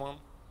first one.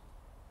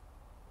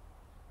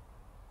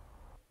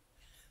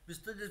 Vy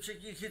jste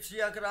všichni chytří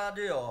jak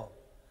rádio.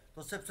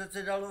 To se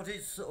přece dalo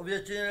říct o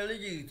většině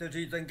lidí,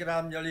 kteří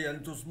tenkrát měli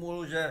jen tu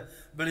smůlu, že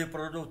byli v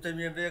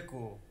produktivním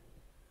věku.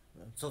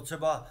 Co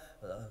třeba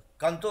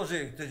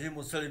kantoři, kteří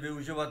museli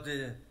využívat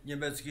ty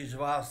německý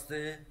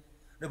žvásty,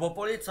 nebo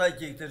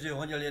policajti, kteří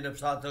honili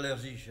nepřátele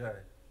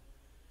říše.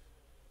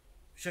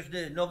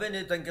 Všechny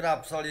noviny tenkrát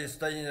psali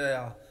stejně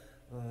a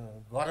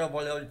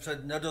varovali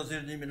před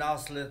nedozírnými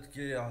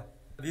následky a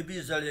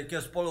vybízeli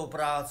ke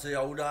spolupráci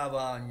a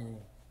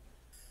udávání.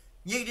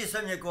 Nikdy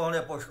jsem někoho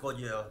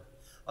nepoškodil,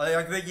 ale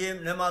jak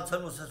vidím, nemá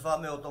cenu se s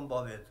vámi o tom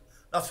bavit.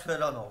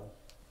 Nashledanou.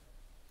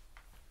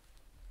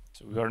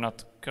 So we are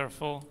not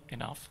careful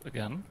enough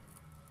again.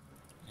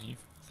 He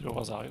threw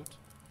us out.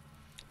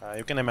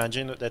 You can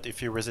imagine that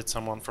if you visit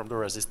someone from the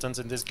resistance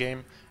in this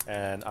game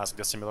and ask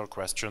the similar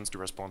questions, the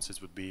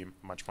responses would be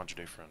much, much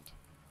different.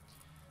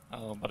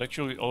 But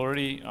actually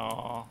already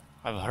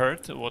I've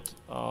heard what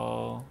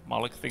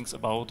Malek thinks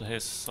about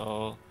his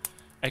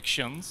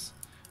actions,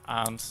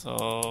 and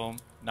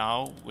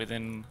now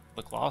within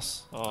the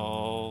class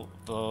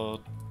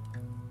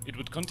it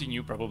would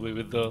continue probably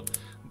with the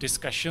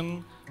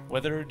discussion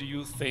whether do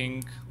you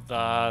think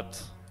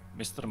that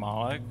Mr.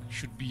 Malek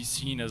should be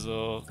seen as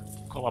a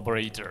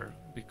collaborator,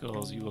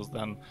 because he was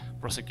then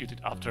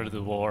prosecuted after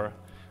the war.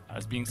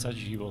 As being such,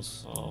 he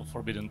was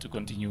forbidden to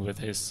continue with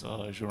his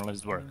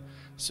journalist work.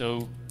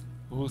 So,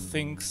 who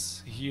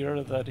thinks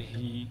here that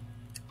he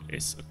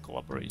is a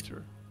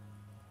collaborator?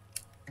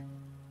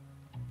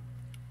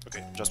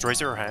 Okay, just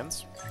raise your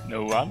hands.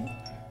 No one?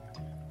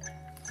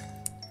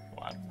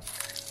 One.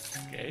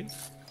 Okay.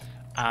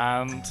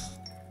 And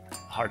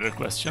harder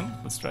question.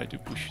 Let's try to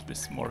push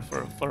this more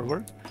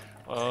forward.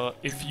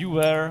 If you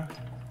were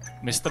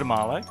Mr.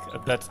 Malek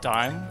at that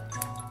time,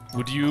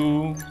 would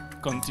you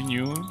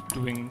continue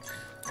doing,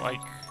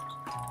 like,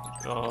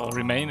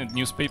 remain in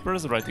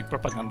newspapers, writing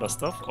propaganda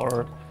stuff,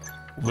 or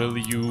will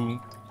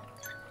you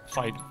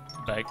fight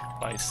back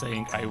by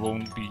saying, I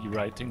won't be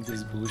writing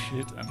this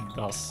bullshit, and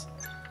thus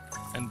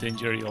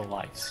endanger your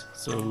lives?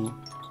 So,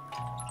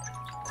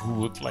 who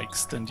would, like,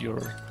 stand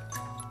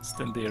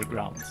their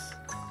grounds?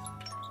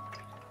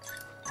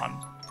 1,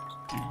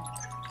 2.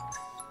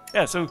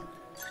 Yeah, so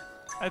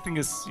I think,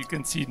 as you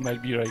can see, it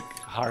might be like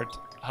hard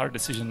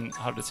decision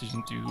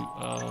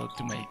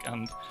to make,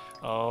 and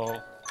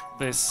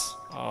this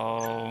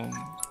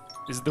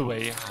is the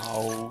way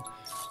how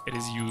it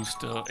is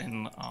used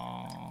in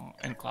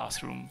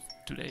classroom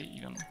today,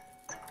 even.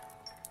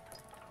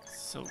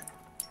 So.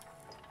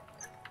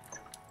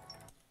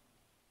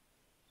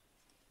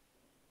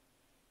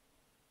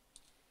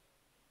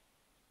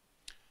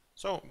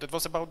 So that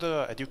was about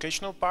the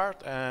educational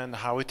part and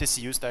how it is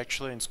used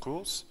actually in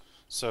schools.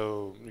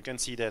 So you can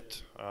see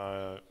that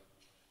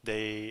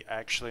they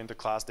actually in the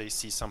class they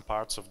see some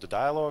parts of the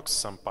dialogues,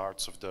 some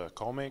parts of the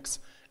comics,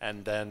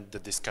 and then the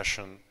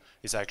discussion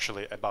is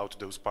actually about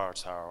those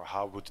parts.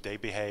 How would they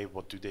behave,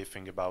 what do they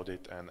think about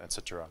it, and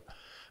etc.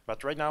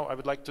 But right now I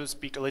would like to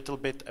speak a little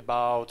bit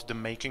about the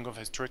making of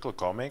historical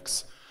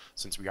comics,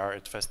 since we are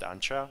at Fest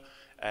Ancha.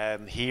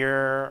 And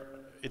here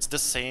it's the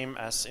same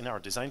as in our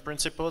design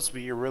principles.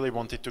 We really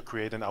wanted to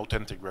create an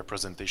authentic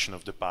representation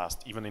of the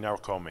past, even in our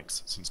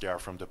comics, since they are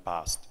from the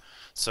past.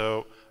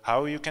 So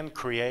how you can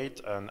create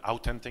an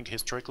authentic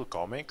historical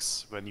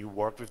comics when you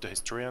work with the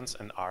historians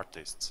and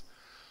artists.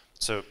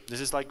 So this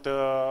is like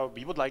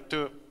we would like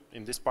to,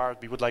 in this part,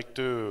 we would like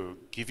to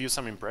give you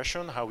some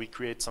impression how we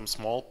create some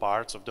small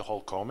parts of the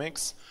whole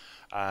comics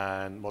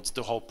and what's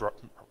the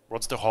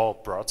whole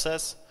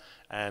process.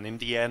 And in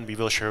the end, we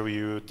will show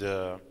you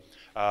the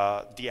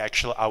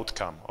actual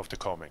outcome of the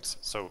comics.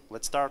 So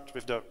let's start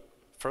with the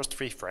first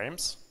 3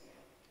 frames.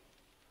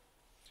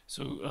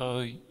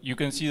 So you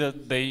can see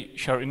that they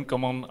share in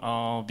common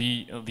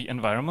the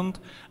environment,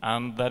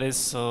 and that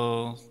is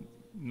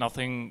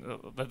nothing.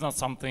 That's not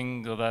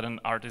something that an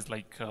artist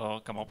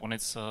come up on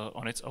its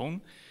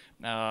own,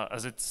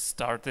 as it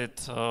started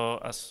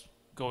as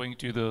going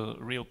to the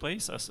real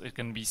place, as it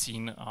can be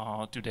seen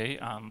today,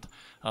 and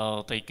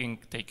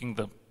taking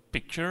the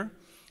picture.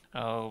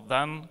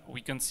 Then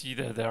we can see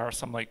that there are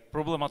some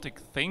problematic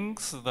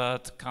things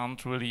that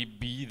can't really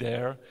be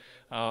there,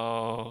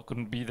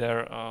 couldn't be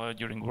there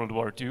during World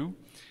War II,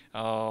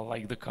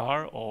 like the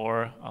car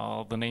or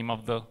the name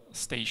of the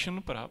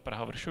station, Praha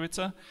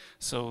Vršovice.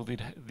 So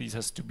these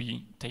has to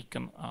be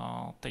taken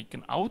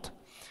out.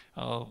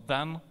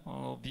 Then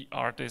the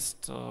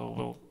artist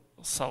will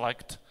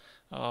select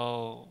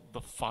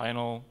the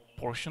final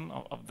portion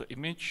of the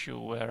image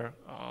where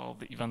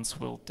the events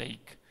will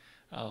take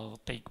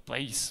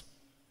place.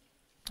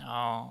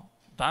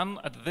 Then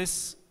at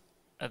this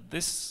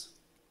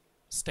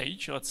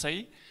stage, let's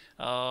say,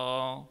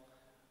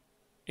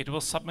 it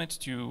was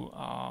submitted to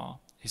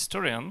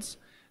historians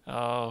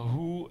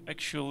who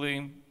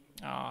actually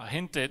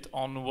hinted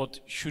on what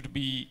should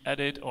be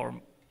added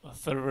or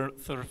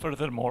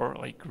furthermore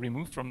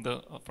removed from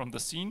the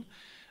scene.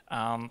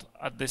 And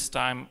at this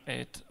time,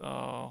 it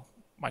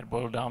might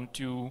boil down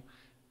to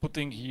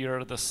putting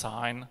here the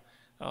sign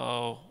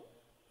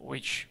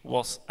which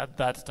was at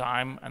that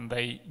time, and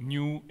they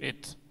knew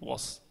it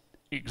was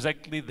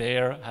exactly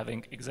there,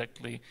 having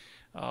exactly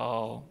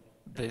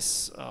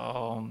this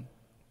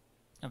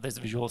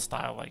visual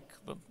style, like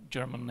the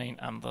German name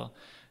and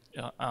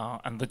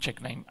the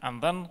Czech name.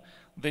 And then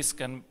this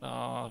can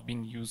have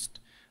been used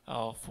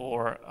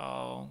for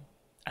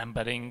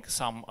embedding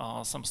some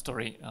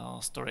story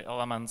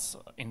elements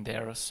in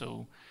there.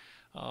 So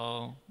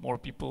more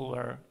people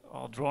were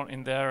drawn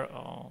in there.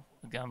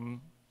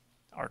 Again,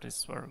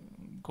 artists were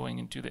going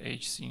into the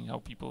age, seeing how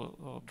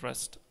people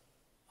dressed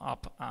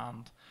up,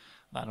 and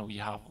then we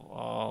have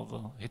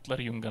the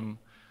Hitlerjugend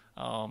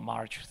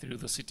march through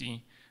the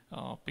city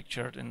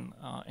pictured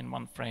in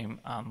one frame,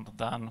 and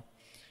then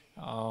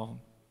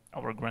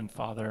our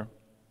grandfather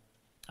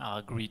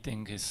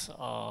greeting his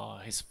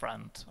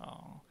friend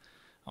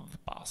of the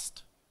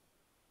past.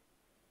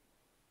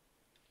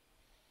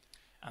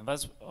 And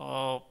that's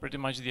pretty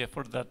much the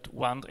effort that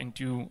went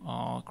into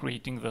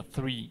creating the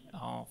 3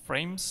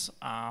 frames,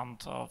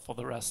 and for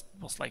the rest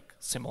was like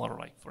similar,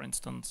 like for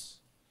instance.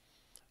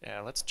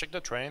 Yeah, let's check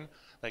the train.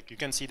 Like you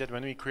can see that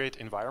when we create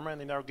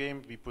environment in our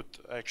game, we put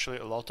actually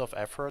a lot of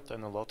effort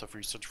and a lot of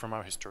research from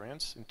our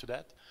historians into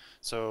that.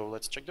 So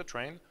let's check the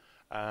train,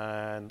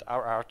 and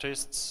our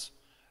artists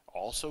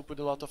also put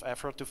a lot of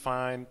effort to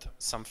find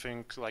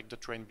something like the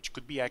train which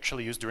could be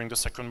actually used during the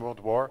Second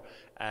World War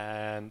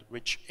and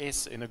which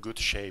is in a good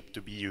shape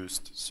to be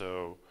used.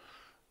 So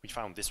we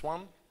found this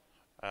one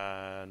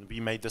and we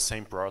made the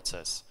same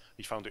process.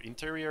 We found the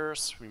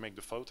interiors, we made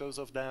the photos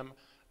of them,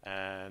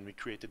 and we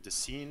created the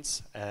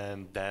scenes,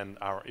 and then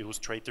our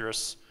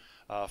illustrators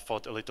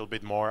thought a little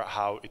bit more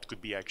how it could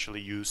be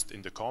actually used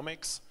in the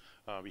comics.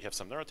 We have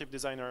some narrative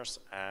designers,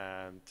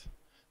 and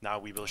now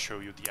we will show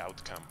you the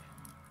outcome.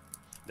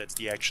 That's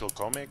the actual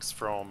comics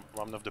from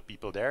one of the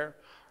people there.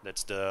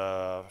 That's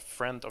the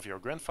friend of your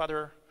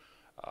grandfather.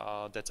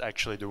 That's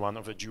actually the one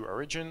of a Jew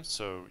origin,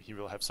 so he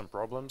will have some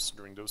problems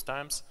during those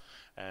times,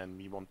 and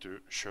we want to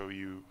show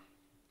you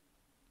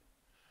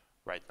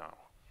right now.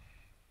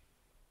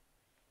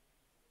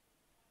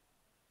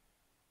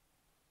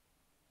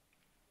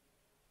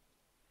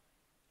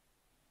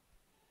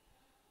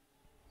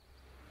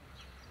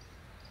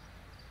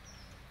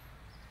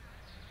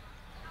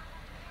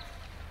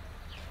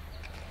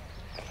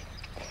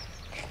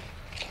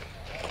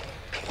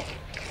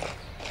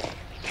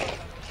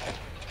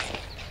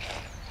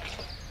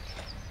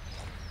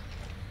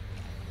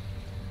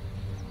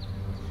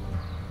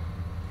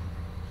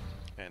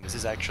 This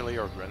is actually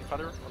your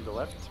grandfather on the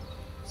left,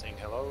 saying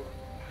hello,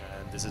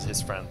 and this is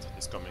his friend.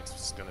 This comic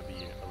is going to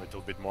be a little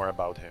bit more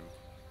about him.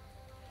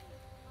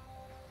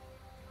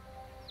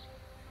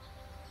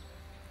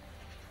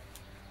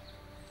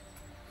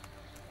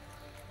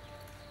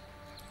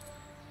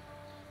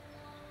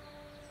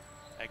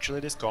 Actually,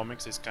 this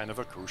comics is kind of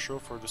a crucial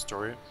for the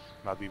story,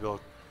 but we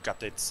will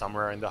cut it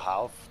somewhere in the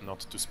half,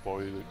 not to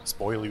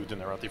spoil you the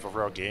narrative of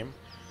our game.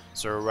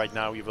 So right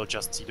now you will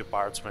just see the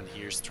parts when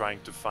he is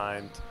trying to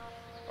find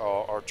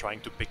or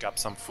trying to pick up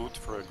some food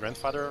for a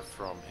grandfather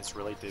from his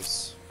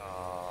relatives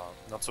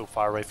not so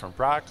far away from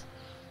Prague,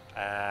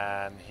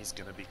 and he's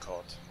gonna be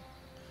caught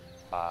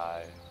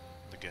by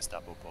the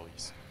Gestapo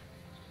police.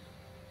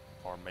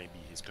 Or maybe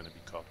he's gonna be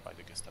caught by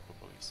the Gestapo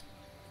police.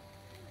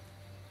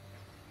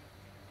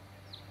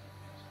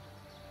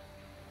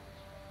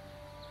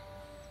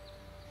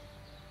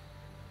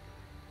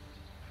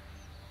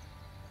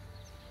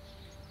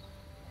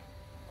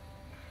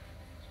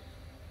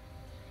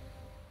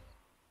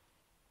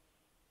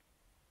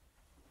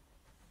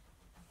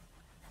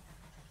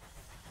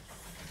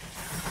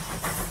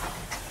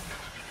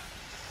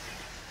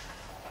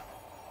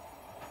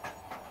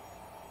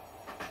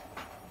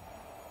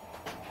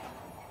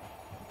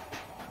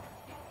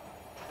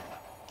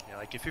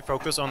 Like if you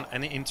focus on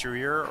any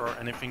interior or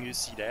anything you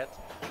see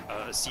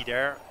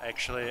there,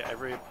 actually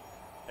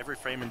every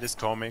frame in this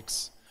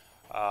comics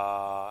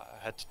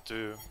had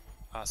to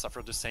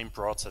suffer the same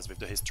process with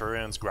the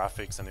historians,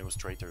 graphics, and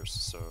illustrators.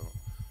 So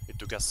it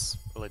took us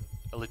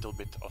a little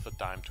bit of a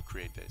time to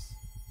create this.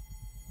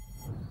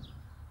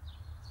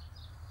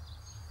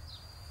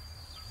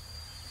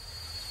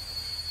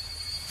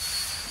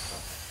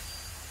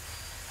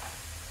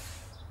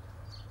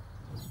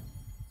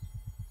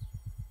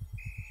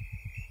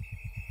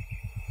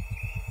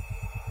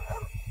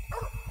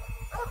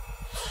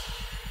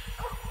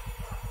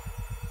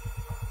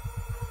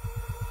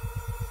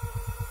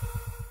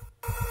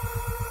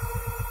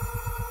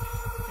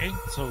 Okay,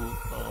 so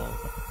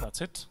that's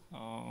it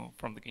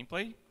from the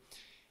gameplay.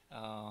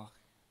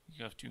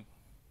 You have to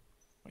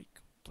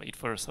play it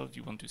for yourself.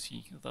 You want to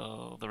see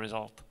the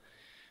result.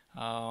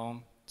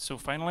 So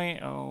finally,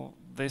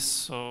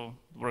 this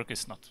work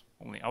is not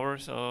only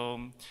ours.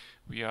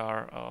 We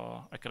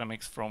are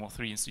academics from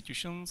 3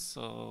 institutions,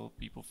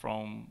 people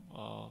from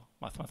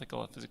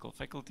mathematical and physical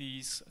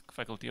faculties,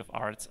 Faculty of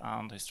Arts,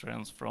 and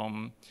historians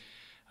from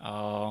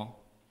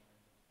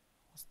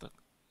what's the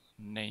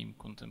name?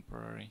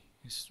 Contemporary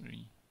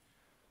History.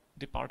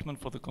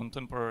 Department for the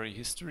Contemporary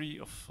History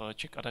of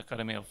Czech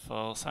Academy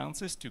of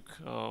Sciences took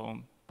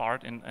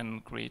part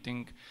in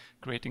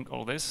creating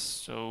all this.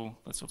 So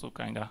that's also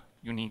kind of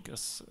unique,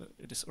 as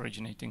it is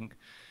originating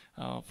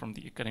from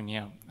the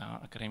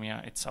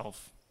Akademia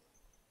itself.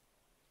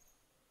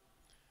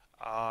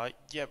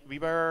 Yeah, we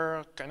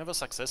were kind of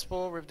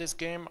successful with this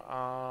game.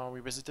 We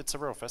visited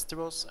several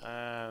festivals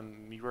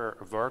and we were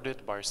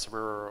awarded by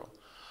several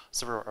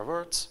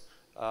awards.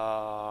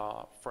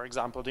 For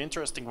example, the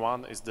interesting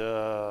one is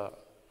the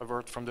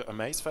award from the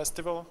Amaze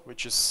Festival,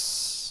 which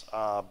is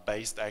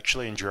based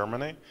actually in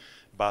Germany.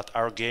 But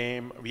our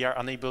game, we are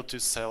unable to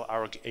sell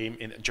our game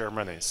in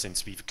Germany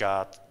since we've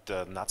got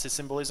the Nazi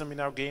symbolism in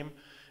our game,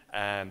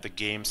 and the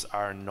games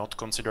are not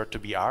considered to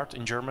be art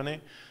in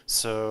Germany,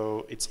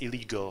 so it's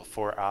illegal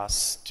for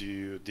us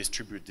to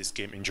distribute this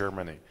game in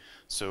Germany.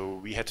 So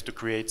we had to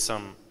create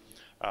some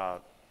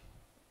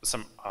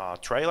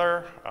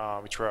trailer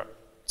which were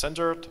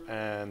censored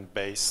and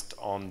based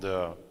on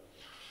the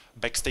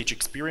backstage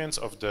experience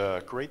of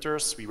the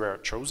creators. We were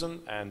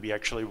chosen and we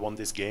actually won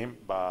this game,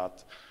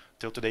 but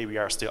till today we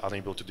are still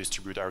unable to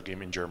distribute our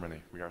game in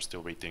Germany. We are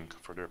still waiting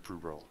for the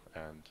approval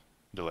and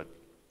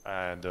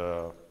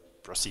the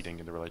proceeding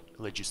in the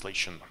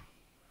legislation.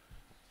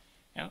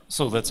 Yeah,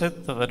 so that's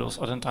it. That was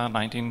Attentat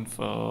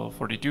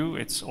 1942.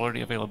 It's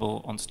already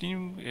available on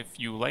Steam. If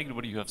you liked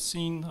what you have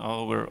seen,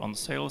 we're on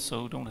sale,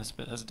 so don't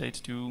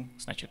hesitate to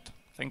snatch it.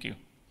 Thank you.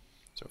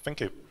 So thank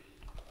you.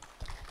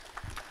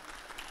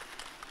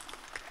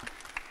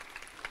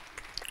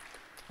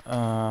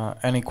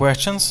 Any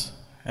questions?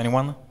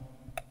 Anyone?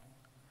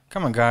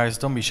 Come on, guys,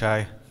 don't be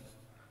shy.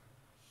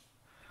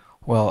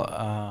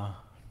 Well,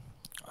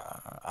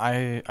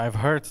 I've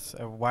heard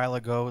a while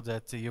ago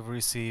that you've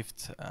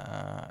received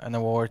an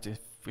award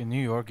in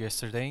New York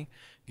yesterday,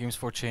 Games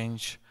for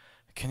Change.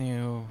 Can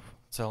you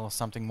tell us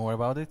something more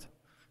about it?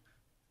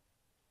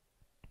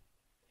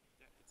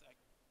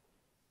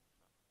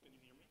 Can you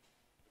hear me?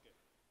 Okay.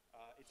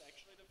 It's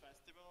actually the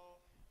festival.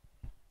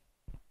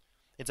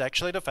 It's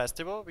actually the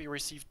festival. We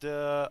received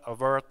the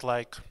award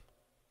like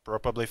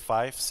probably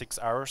 5-6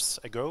 hours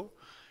ago.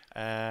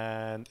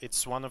 And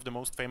it's one of the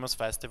most famous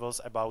festivals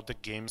about the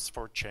games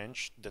for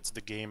change. That's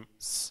the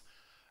games,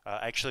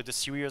 actually the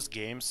serious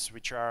games,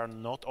 which are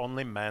not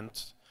only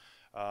meant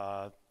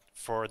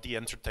for the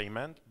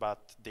entertainment,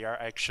 but they are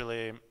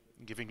actually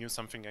giving you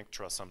something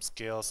extra, some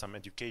skill, some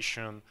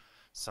education,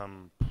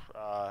 some,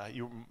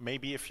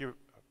 maybe if you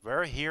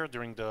were here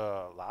during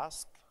the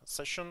last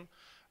session,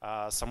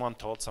 someone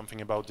told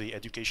something about the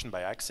education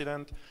by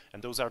accident,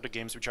 and those are the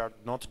games which are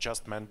not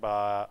just meant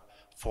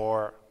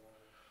for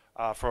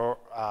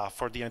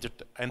the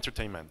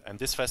entertainment. And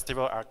this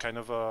festival are kind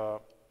of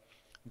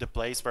the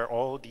place where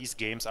all these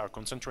games are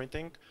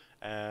concentrating,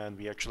 and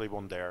we actually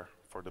won there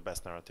for the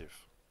best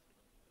narrative.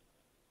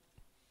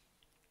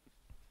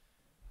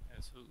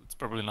 Yeah, so it's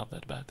probably not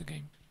that bad, the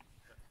game.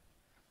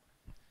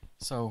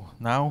 So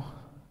now,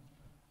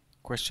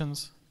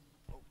 questions?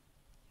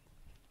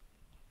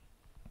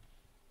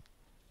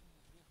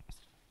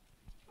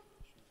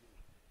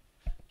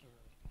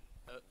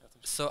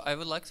 So I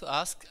would like to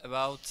ask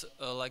about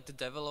like the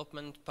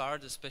development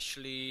part,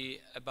 especially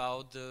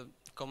about the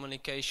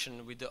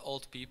communication with the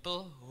old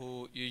people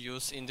who you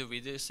use in the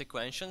video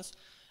sequences.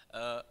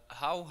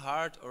 How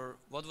hard or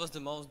what was the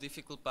most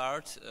difficult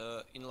part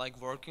in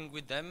like working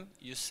with them?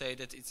 You say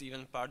that it's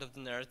even part of the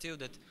narrative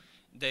that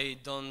they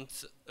don't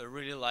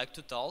really like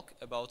to talk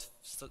about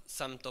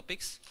some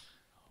topics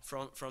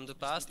from the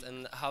past,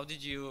 and how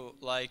did you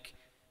like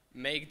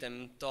make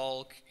them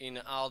talk in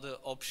all the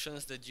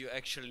options that you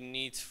actually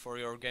need for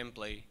your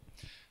gameplay?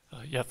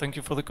 Yeah, thank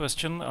you for the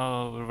question.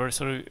 We're very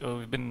sorry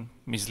we've been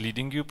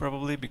misleading you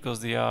probably, because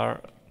they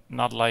are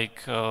not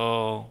like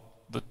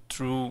the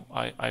true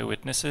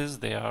eyewitnesses.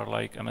 They are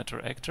like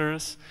amateur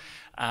actors,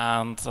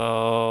 and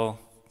so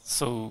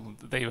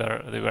they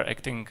were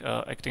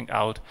acting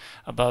out.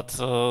 But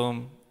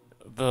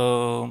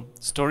the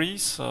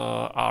stories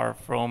are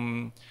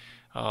from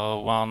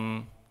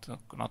one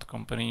not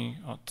company,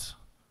 what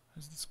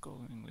is this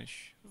called in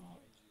English?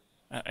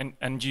 An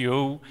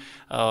NGO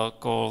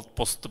called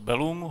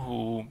Postbellum,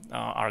 who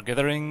are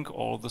gathering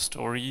all the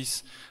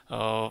stories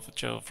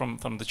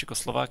from the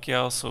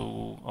Czechoslovakia.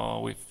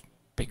 So we've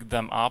picked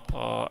them up,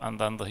 and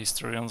then the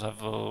historians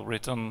have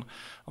written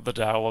the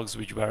dialogues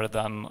which were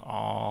then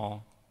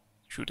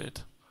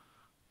shooted.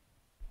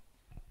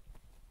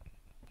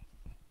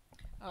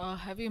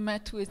 Have you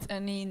met with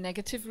any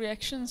negative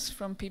reactions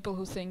from people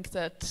who think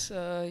that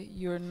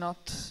you're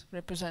not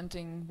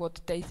representing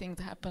what they think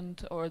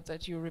happened, or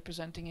that you're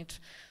representing it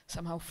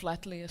somehow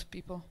flatly, as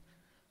people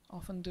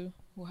often do,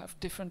 who have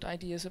different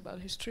ideas about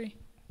history?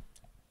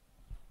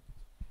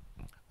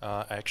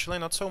 Actually,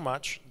 not so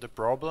much. The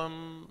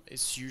problem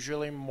is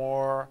usually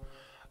more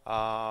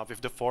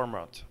with the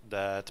format,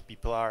 that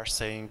people are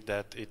saying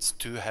that it's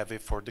too heavy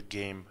for the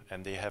game,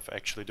 and they have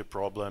actually the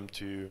problem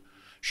to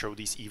show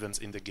these events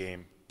in the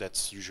game.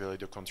 That's usually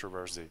the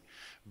controversy.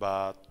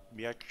 But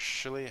we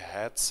actually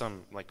had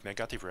some like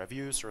negative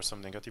reviews or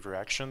some negative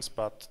reactions,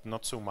 but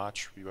not so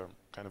much. We were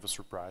kind of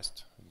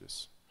surprised in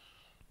this.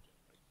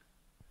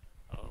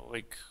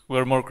 Like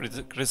we're more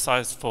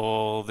criticized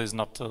for this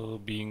not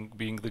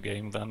being the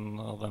game than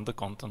the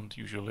content.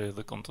 Usually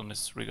the content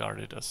is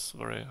regarded as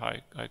very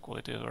high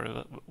quality,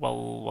 very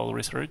well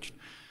researched.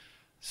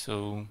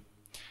 So.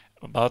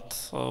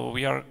 But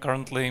we are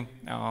currently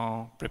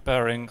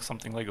preparing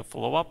something like a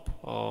follow-up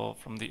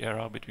from the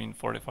era between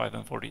 45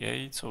 and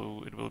 48.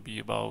 So it will be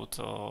about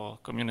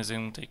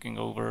communism taking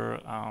over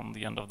and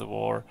the end of the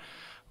war,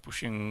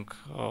 pushing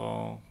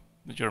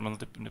the Germans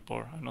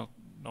deport. I don't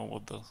know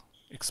what the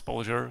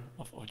exposure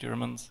of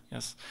Germans.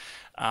 Yes,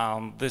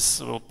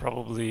 this will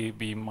probably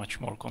be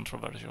much more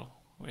controversial.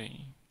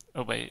 We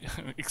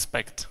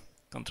expect.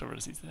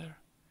 controversies there.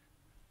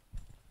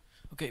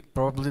 Okay,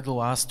 probably the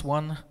last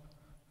one.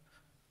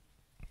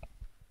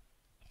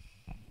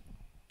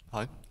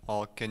 Hi.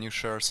 Can you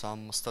share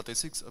some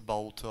statistics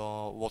about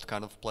what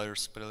kind of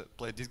players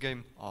play this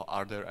game?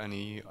 Are there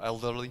any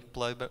elderly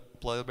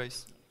player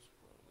base?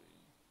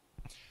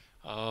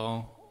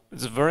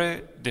 It's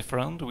very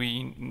different.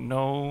 We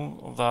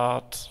know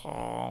that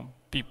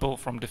people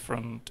from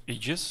different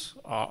ages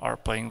are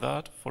playing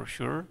that for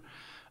sure,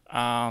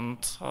 and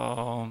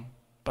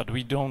but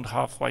we don't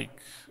have like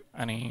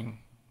any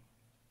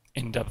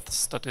in-depth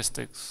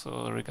statistics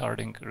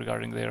regarding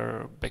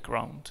their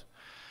background.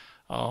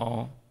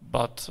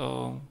 But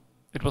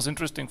it was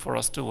interesting for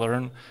us to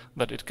learn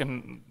that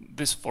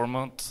this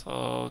format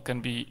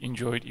can be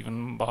enjoyed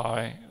even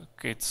by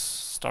kids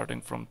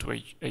starting from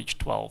age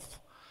 12.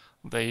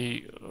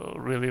 They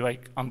really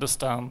like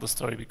understand the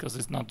story because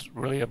it's not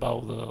really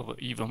about the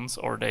events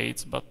or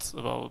dates, but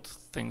about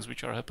things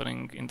which are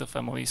happening in the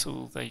family,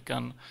 so they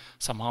can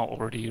somehow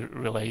already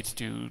relate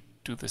to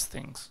these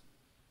things.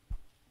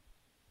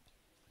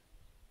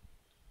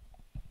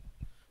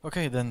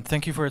 Okay, then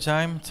thank you for your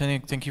time.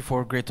 Thank you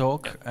for a great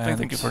talk. Yeah,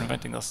 thank you for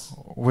inviting us.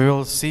 We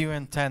will see you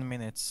in 10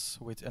 minutes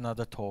with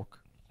another talk.